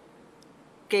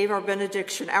gave our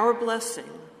benediction, our blessing,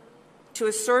 to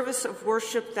a service of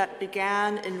worship that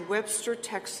began in Webster,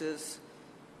 Texas,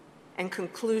 and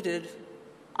concluded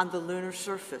on the lunar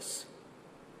surface.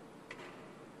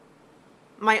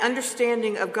 My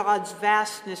understanding of God's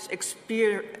vastness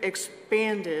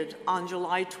expanded on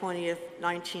July 20th,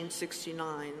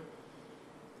 1969.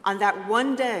 On that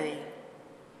one day,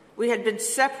 we had been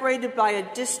separated by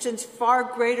a distance far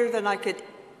greater than I could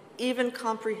even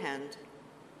comprehend,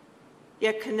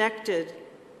 yet connected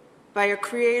by a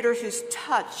Creator whose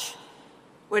touch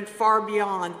went far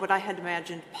beyond what I had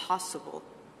imagined possible.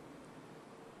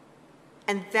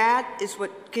 And that is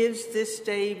what gives this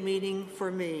day meaning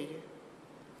for me.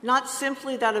 Not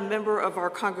simply that a member of our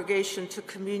congregation took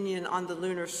communion on the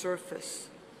lunar surface,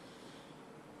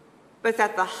 but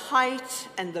that the height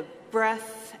and the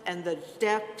breadth and the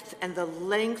depth and the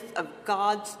length of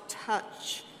God's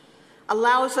touch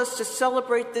allows us to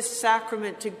celebrate this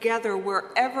sacrament together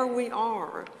wherever we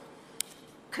are,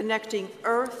 connecting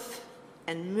earth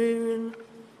and moon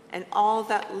and all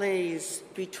that lays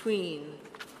between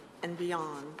and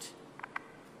beyond.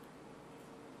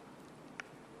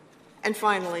 And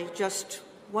finally, just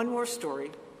one more story.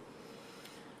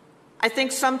 I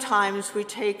think sometimes we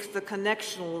take the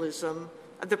connectionalism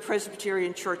of the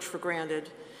Presbyterian Church for granted.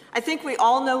 I think we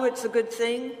all know it's a good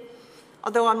thing,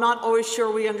 although I'm not always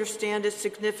sure we understand its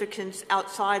significance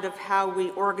outside of how we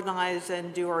organize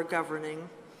and do our governing.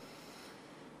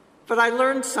 But I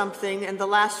learned something in the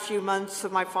last few months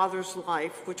of my father's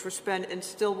life, which were spent in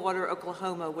Stillwater,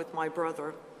 Oklahoma with my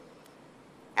brother.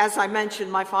 As I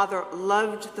mentioned, my father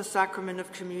loved the sacrament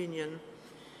of communion.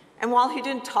 And while he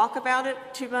didn't talk about it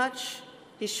too much,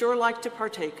 he sure liked to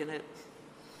partake in it.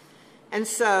 And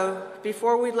so,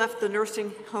 before we left the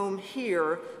nursing home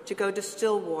here to go to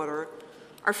Stillwater,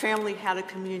 our family had a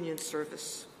communion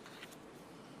service.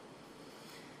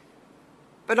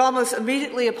 But almost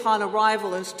immediately upon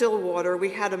arrival in Stillwater, we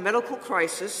had a medical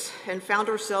crisis and found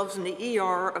ourselves in the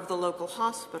ER of the local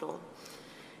hospital.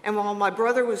 And while my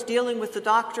brother was dealing with the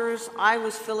doctors, I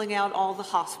was filling out all the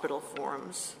hospital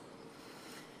forms.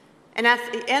 And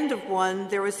at the end of one,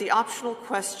 there was the optional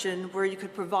question where you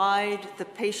could provide the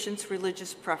patient's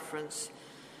religious preference.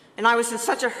 And I was in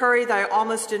such a hurry that I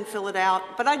almost didn't fill it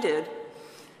out, but I did.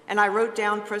 And I wrote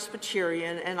down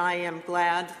Presbyterian, and I am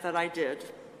glad that I did.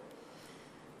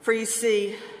 For you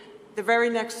see, the very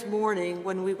next morning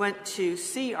when we went to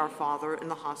see our father in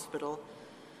the hospital,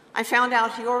 I found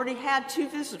out he already had 2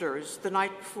 visitors the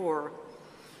night before,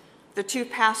 the 2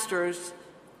 pastors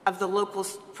of the local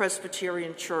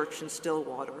Presbyterian church in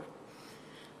Stillwater.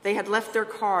 They had left their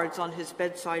cards on his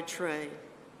bedside tray.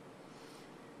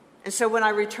 And so when I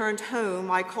returned home,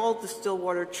 I called the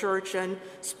Stillwater church and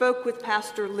spoke with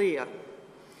Pastor Leah.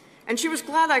 And she was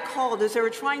glad I called as they were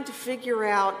trying to figure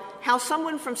out how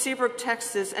someone from Seabrook,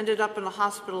 Texas ended up in a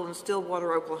hospital in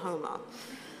Stillwater, Oklahoma.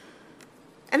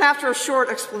 And after a short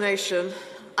explanation,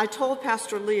 I told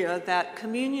Pastor Leah that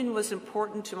communion was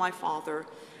important to my father,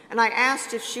 and I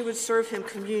asked if she would serve him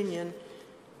communion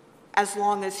as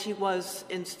long as he was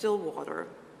in Stillwater.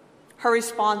 Her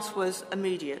response was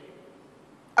immediate.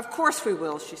 "Of course we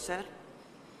will," she said.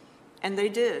 And they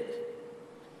did.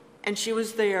 And she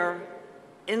was there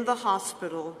in the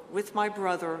hospital with my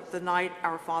brother the night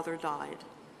our father died,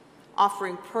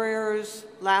 offering prayers,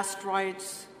 last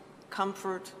rites,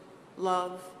 comfort,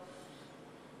 love.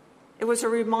 It was a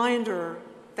reminder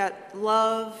that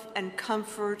love and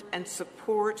comfort and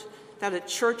support that a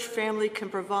church family can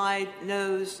provide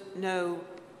knows no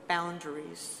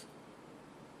boundaries.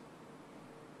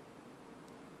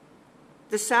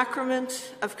 The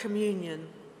sacrament of communion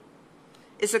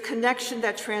is a connection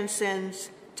that transcends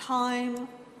time,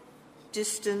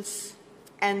 distance,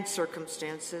 and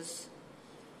circumstances.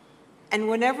 And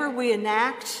whenever we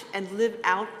enact and live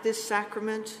out this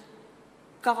sacrament,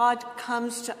 God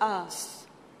comes to us,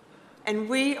 and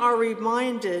we are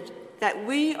reminded that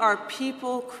we are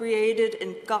people created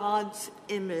in God's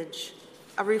image,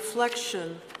 a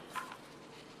reflection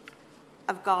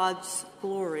of God's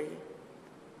glory.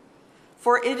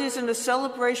 For it is in the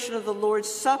celebration of the Lord's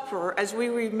Supper, as we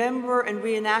remember and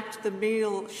reenact the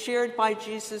meal shared by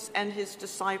Jesus and his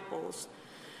disciples,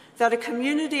 that a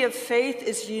community of faith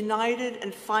is united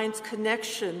and finds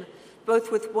connection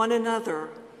both with one another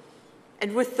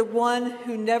and with the one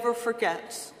who never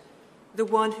forgets, the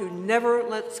one who never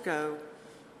lets go,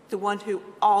 the one who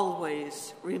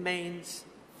always remains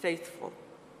faithful.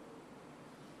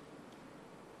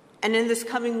 And in this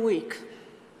coming week,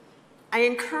 I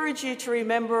encourage you to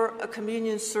remember a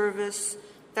communion service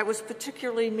that was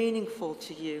particularly meaningful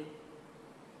to you.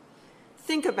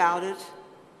 Think about it,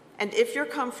 and if you're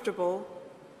comfortable,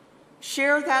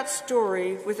 share that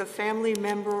story with a family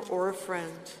member or a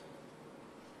friend.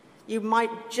 You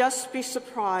might just be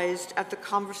surprised at the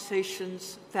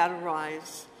conversations that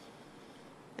arise.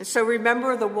 And so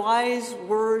remember the wise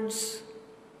words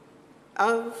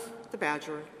of the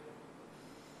Badger.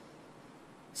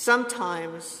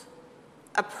 Sometimes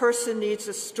a person needs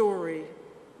a story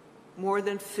more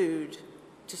than food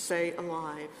to stay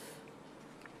alive.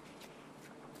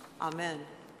 Amen.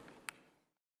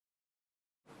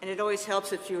 And it always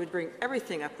helps if you would bring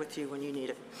everything up with you when you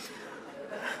need it.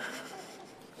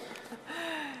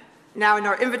 Now, in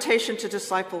our invitation to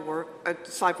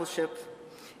discipleship,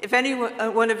 if any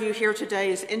one of you here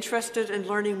today is interested in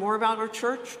learning more about our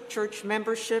church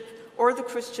membership, or the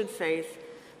Christian faith,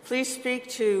 please speak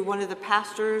to one of the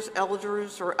pastors,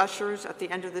 elders, or ushers at the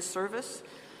end of this service.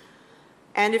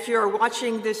 And if you are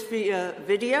watching this via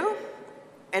video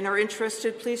and are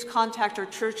interested, please contact our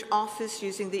church office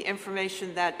using the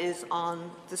information that is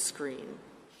on the screen.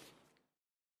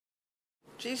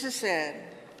 Jesus said,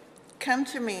 "Come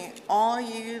to me, all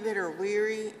you that are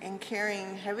weary and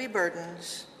carrying heavy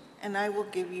burdens, and I will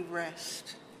give you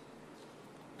rest."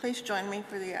 Please join me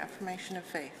for the affirmation of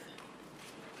faith.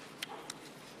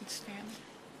 Stand.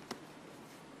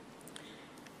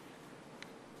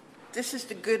 This is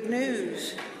the good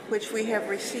news which we have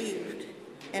received,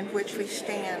 in which we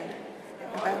stand,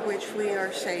 and by which we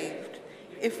are saved,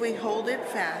 if we hold it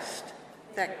fast,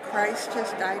 that Christ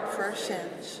has died for our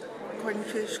sins, according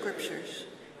to the Scriptures,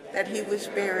 that he was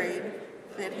buried,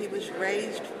 that he was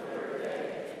raised,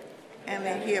 and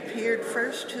that he appeared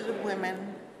first to the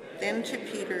women, then to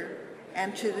Peter,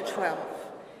 and to the 12.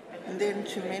 And then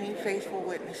to many faithful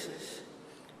witnesses.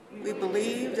 We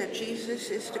believe that Jesus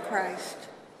is the Christ,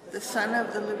 the Son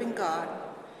of the living God.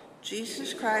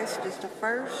 Jesus Christ is the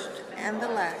first and the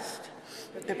last,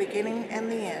 the beginning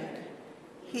and the end.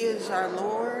 He is our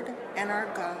Lord and our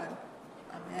God.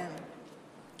 Amen.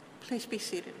 Please be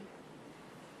seated.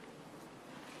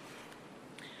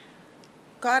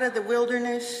 God of the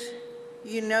wilderness,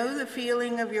 you know the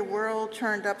feeling of your world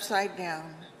turned upside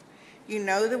down. You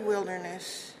know the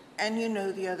wilderness, and you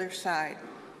know the other side.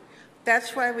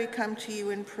 That's why we come to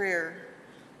you in prayer,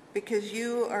 because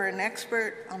you are an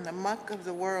expert on the muck of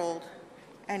the world,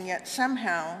 and yet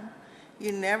somehow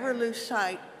you never lose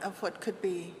sight of what could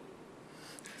be.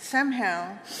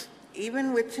 Somehow,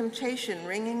 even with temptation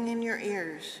ringing in your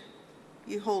ears,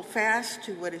 you hold fast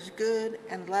to what is good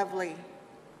and lovely,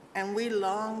 and we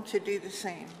long to do the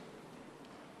same.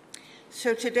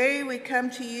 So today we come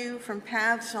to you from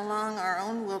paths along our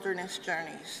own wilderness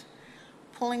journeys,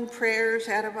 pulling prayers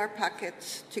out of our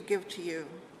pockets to give to you.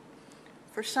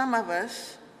 For some of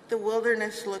us, the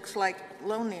wilderness looks like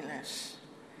loneliness.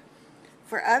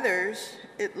 For others,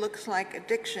 it looks like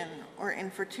addiction or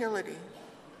infertility.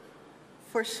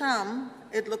 For some,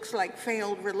 it looks like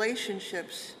failed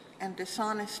relationships and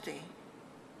dishonesty.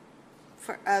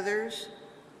 For others,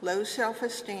 low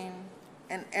self-esteem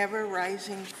and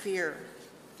ever-rising fear.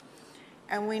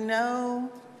 And we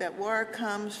know that war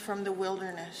comes from the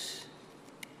wilderness,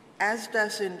 as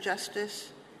does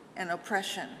injustice and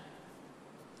oppression.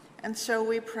 And so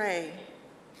we pray,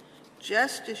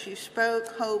 just as you spoke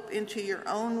hope into your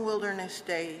own wilderness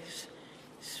days,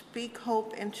 speak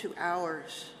hope into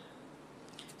ours.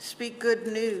 Speak good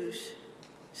news,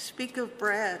 speak of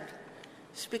bread,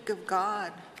 speak of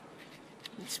God,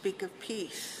 and speak of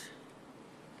peace.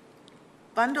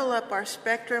 Bundle up our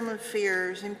spectrum of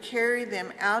fears and carry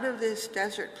them out of this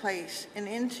desert place and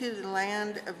into the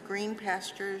land of green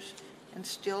pastures and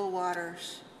still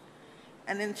waters.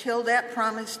 And until that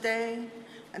promised day,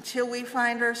 until we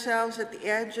find ourselves at the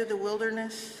edge of the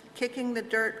wilderness, kicking the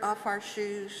dirt off our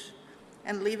shoes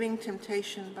and leaving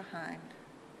temptation behind,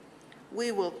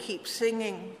 we will keep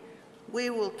singing, we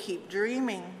will keep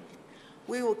dreaming,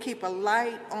 we will keep a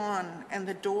light on and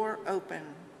the door open.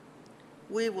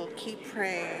 We will keep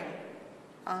praying.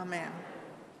 Amen.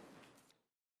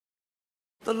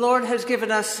 The Lord has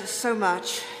given us so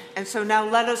much, and so now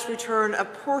let us return a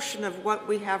portion of what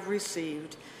we have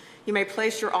received. You may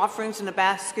place your offerings in the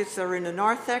baskets that are in the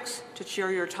narthex to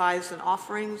share your tithes and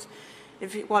offerings.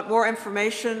 If you want more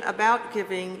information about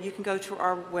giving, you can go to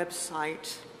our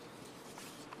website.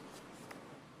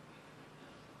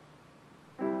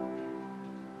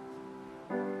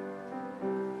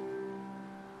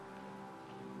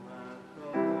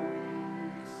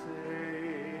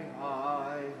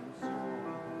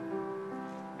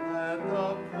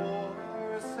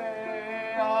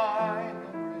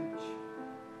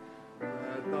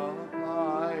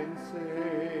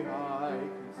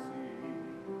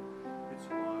 It's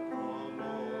what the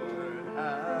Lord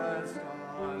has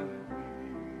done.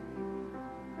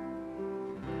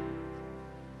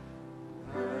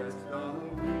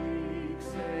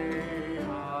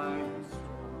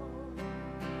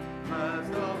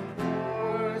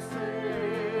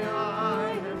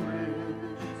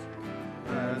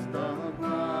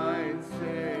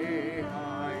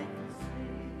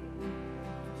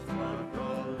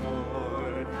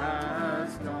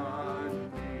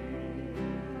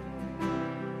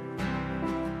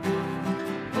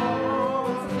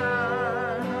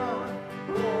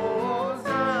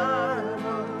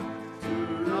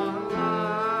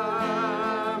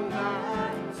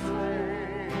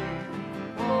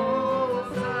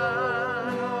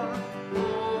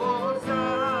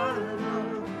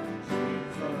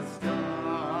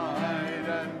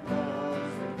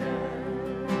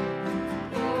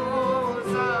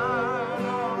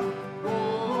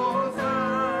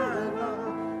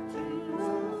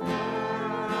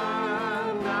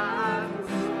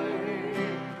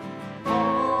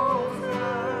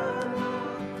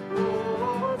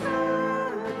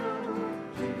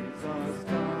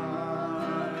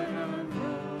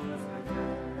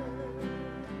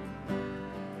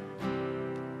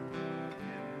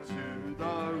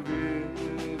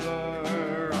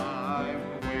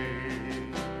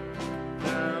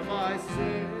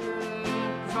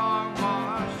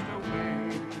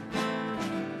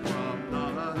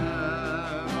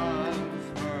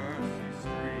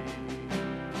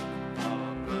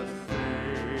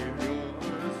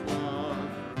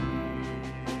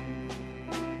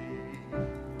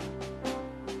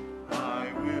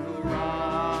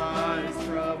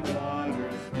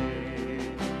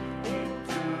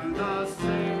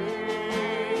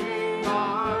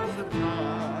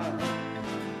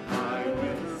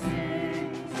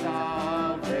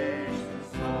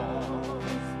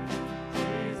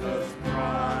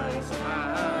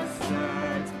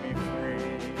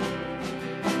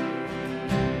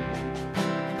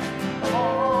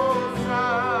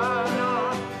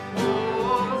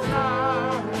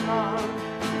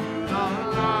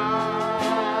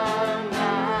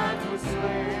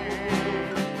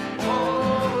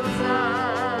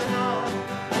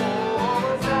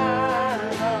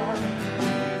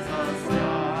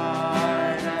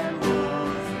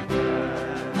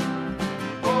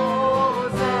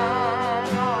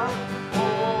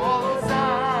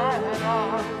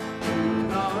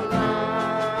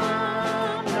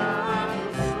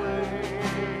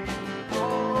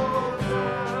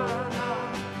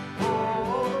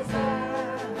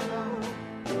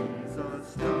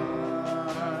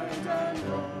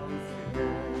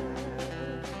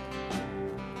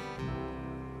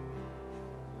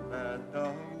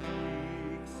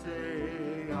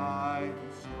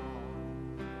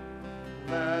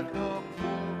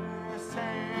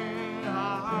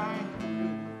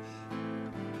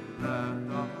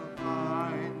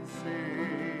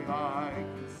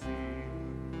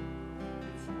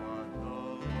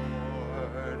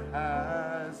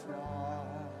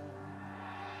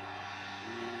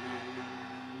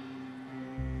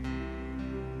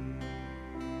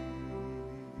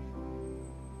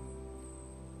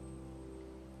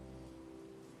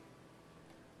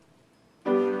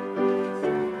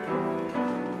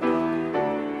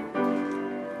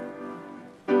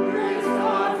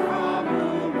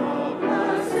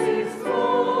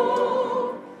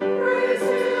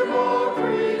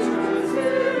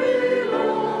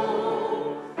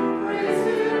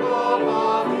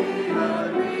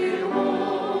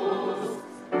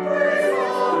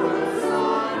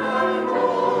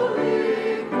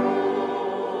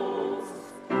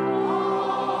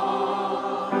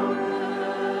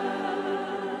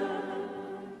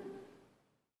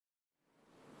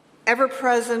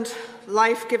 Ever-present,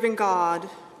 life-giving God,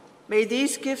 may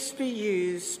these gifts be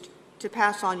used to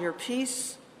pass on your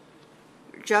peace,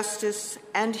 justice,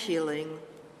 and healing.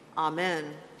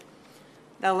 Amen.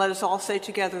 Now let us all say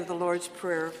together the Lord's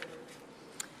Prayer.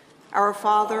 Our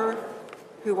Father,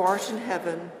 who art in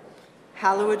heaven,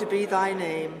 hallowed be thy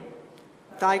name.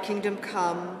 Thy kingdom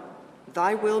come,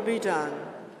 thy will be done,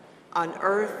 on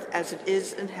earth as it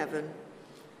is in heaven.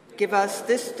 Give us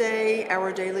this day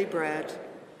our daily bread,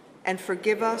 and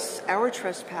forgive us our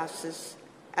trespasses,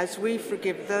 as we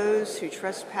forgive those who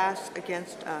trespass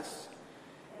against us.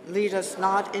 Lead us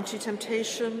not into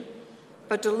temptation,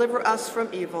 but deliver us from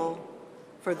evil.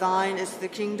 For thine is the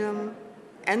kingdom,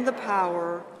 and the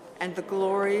power, and the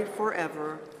glory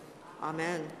forever.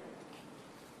 Amen.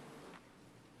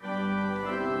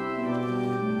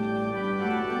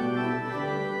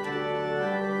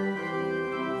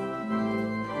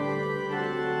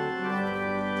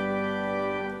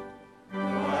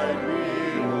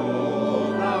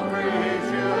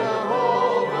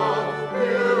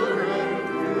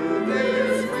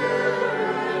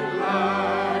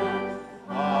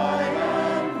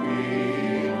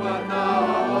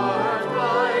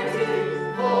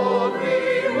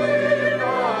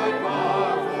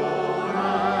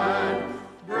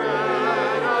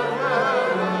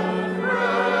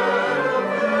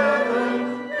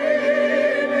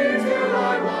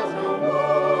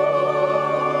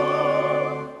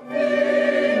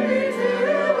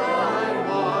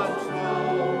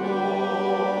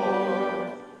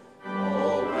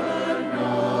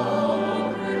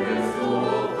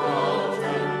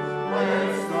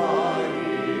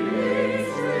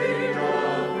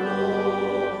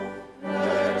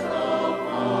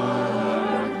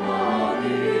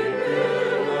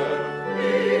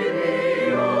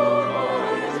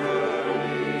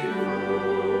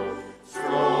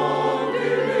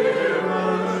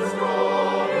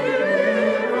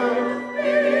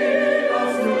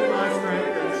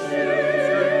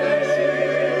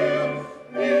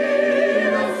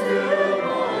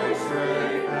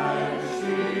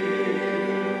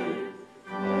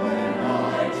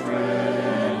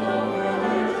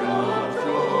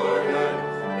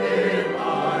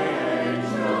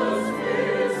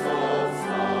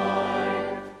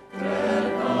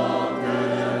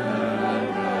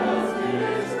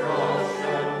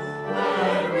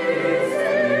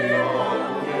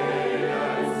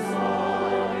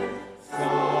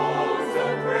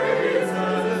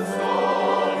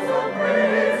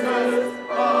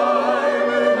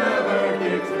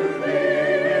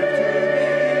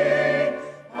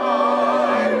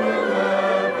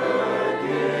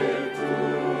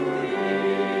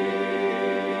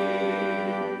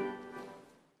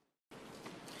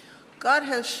 God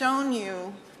has shown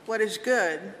you what is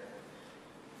good.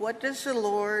 What does the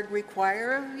Lord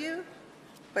require of you?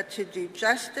 But to do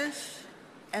justice,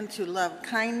 and to love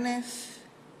kindness,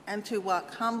 and to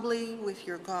walk humbly with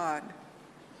your God.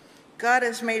 God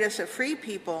has made us a free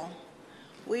people.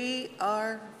 We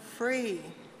are free.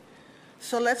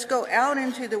 So let's go out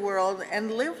into the world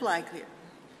and live like it.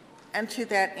 And to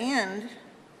that end,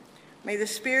 may the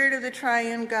Spirit of the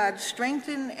Triune God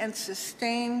strengthen and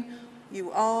sustain you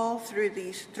all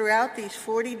throughout these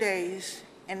 40 days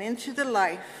and into the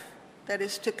life that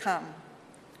is to come.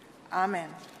 Amen.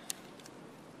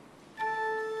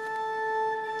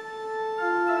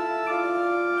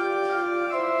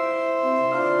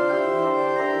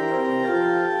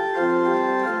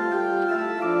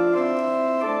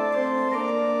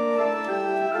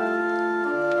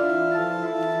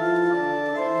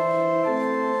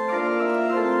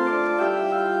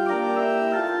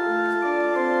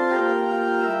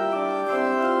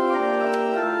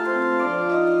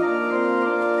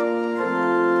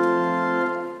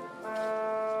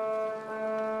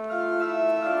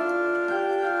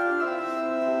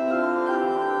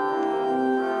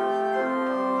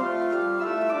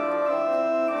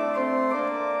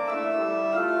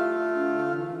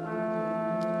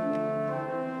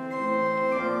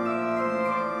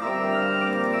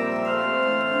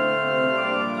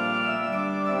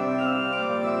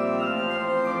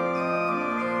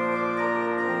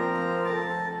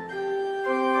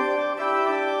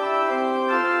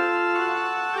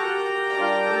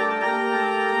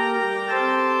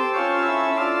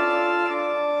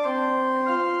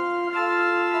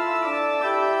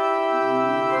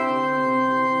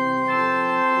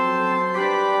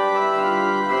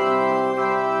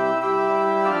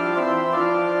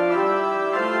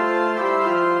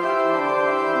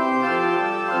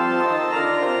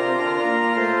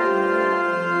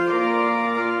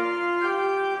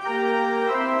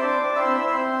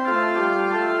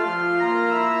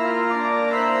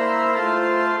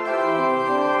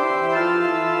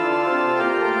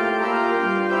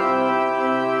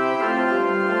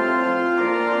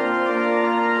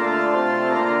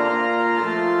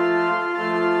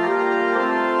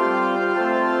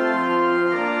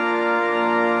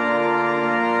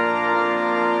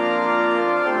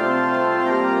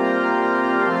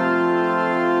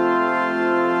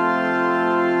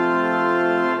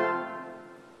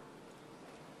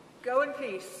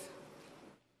 peace.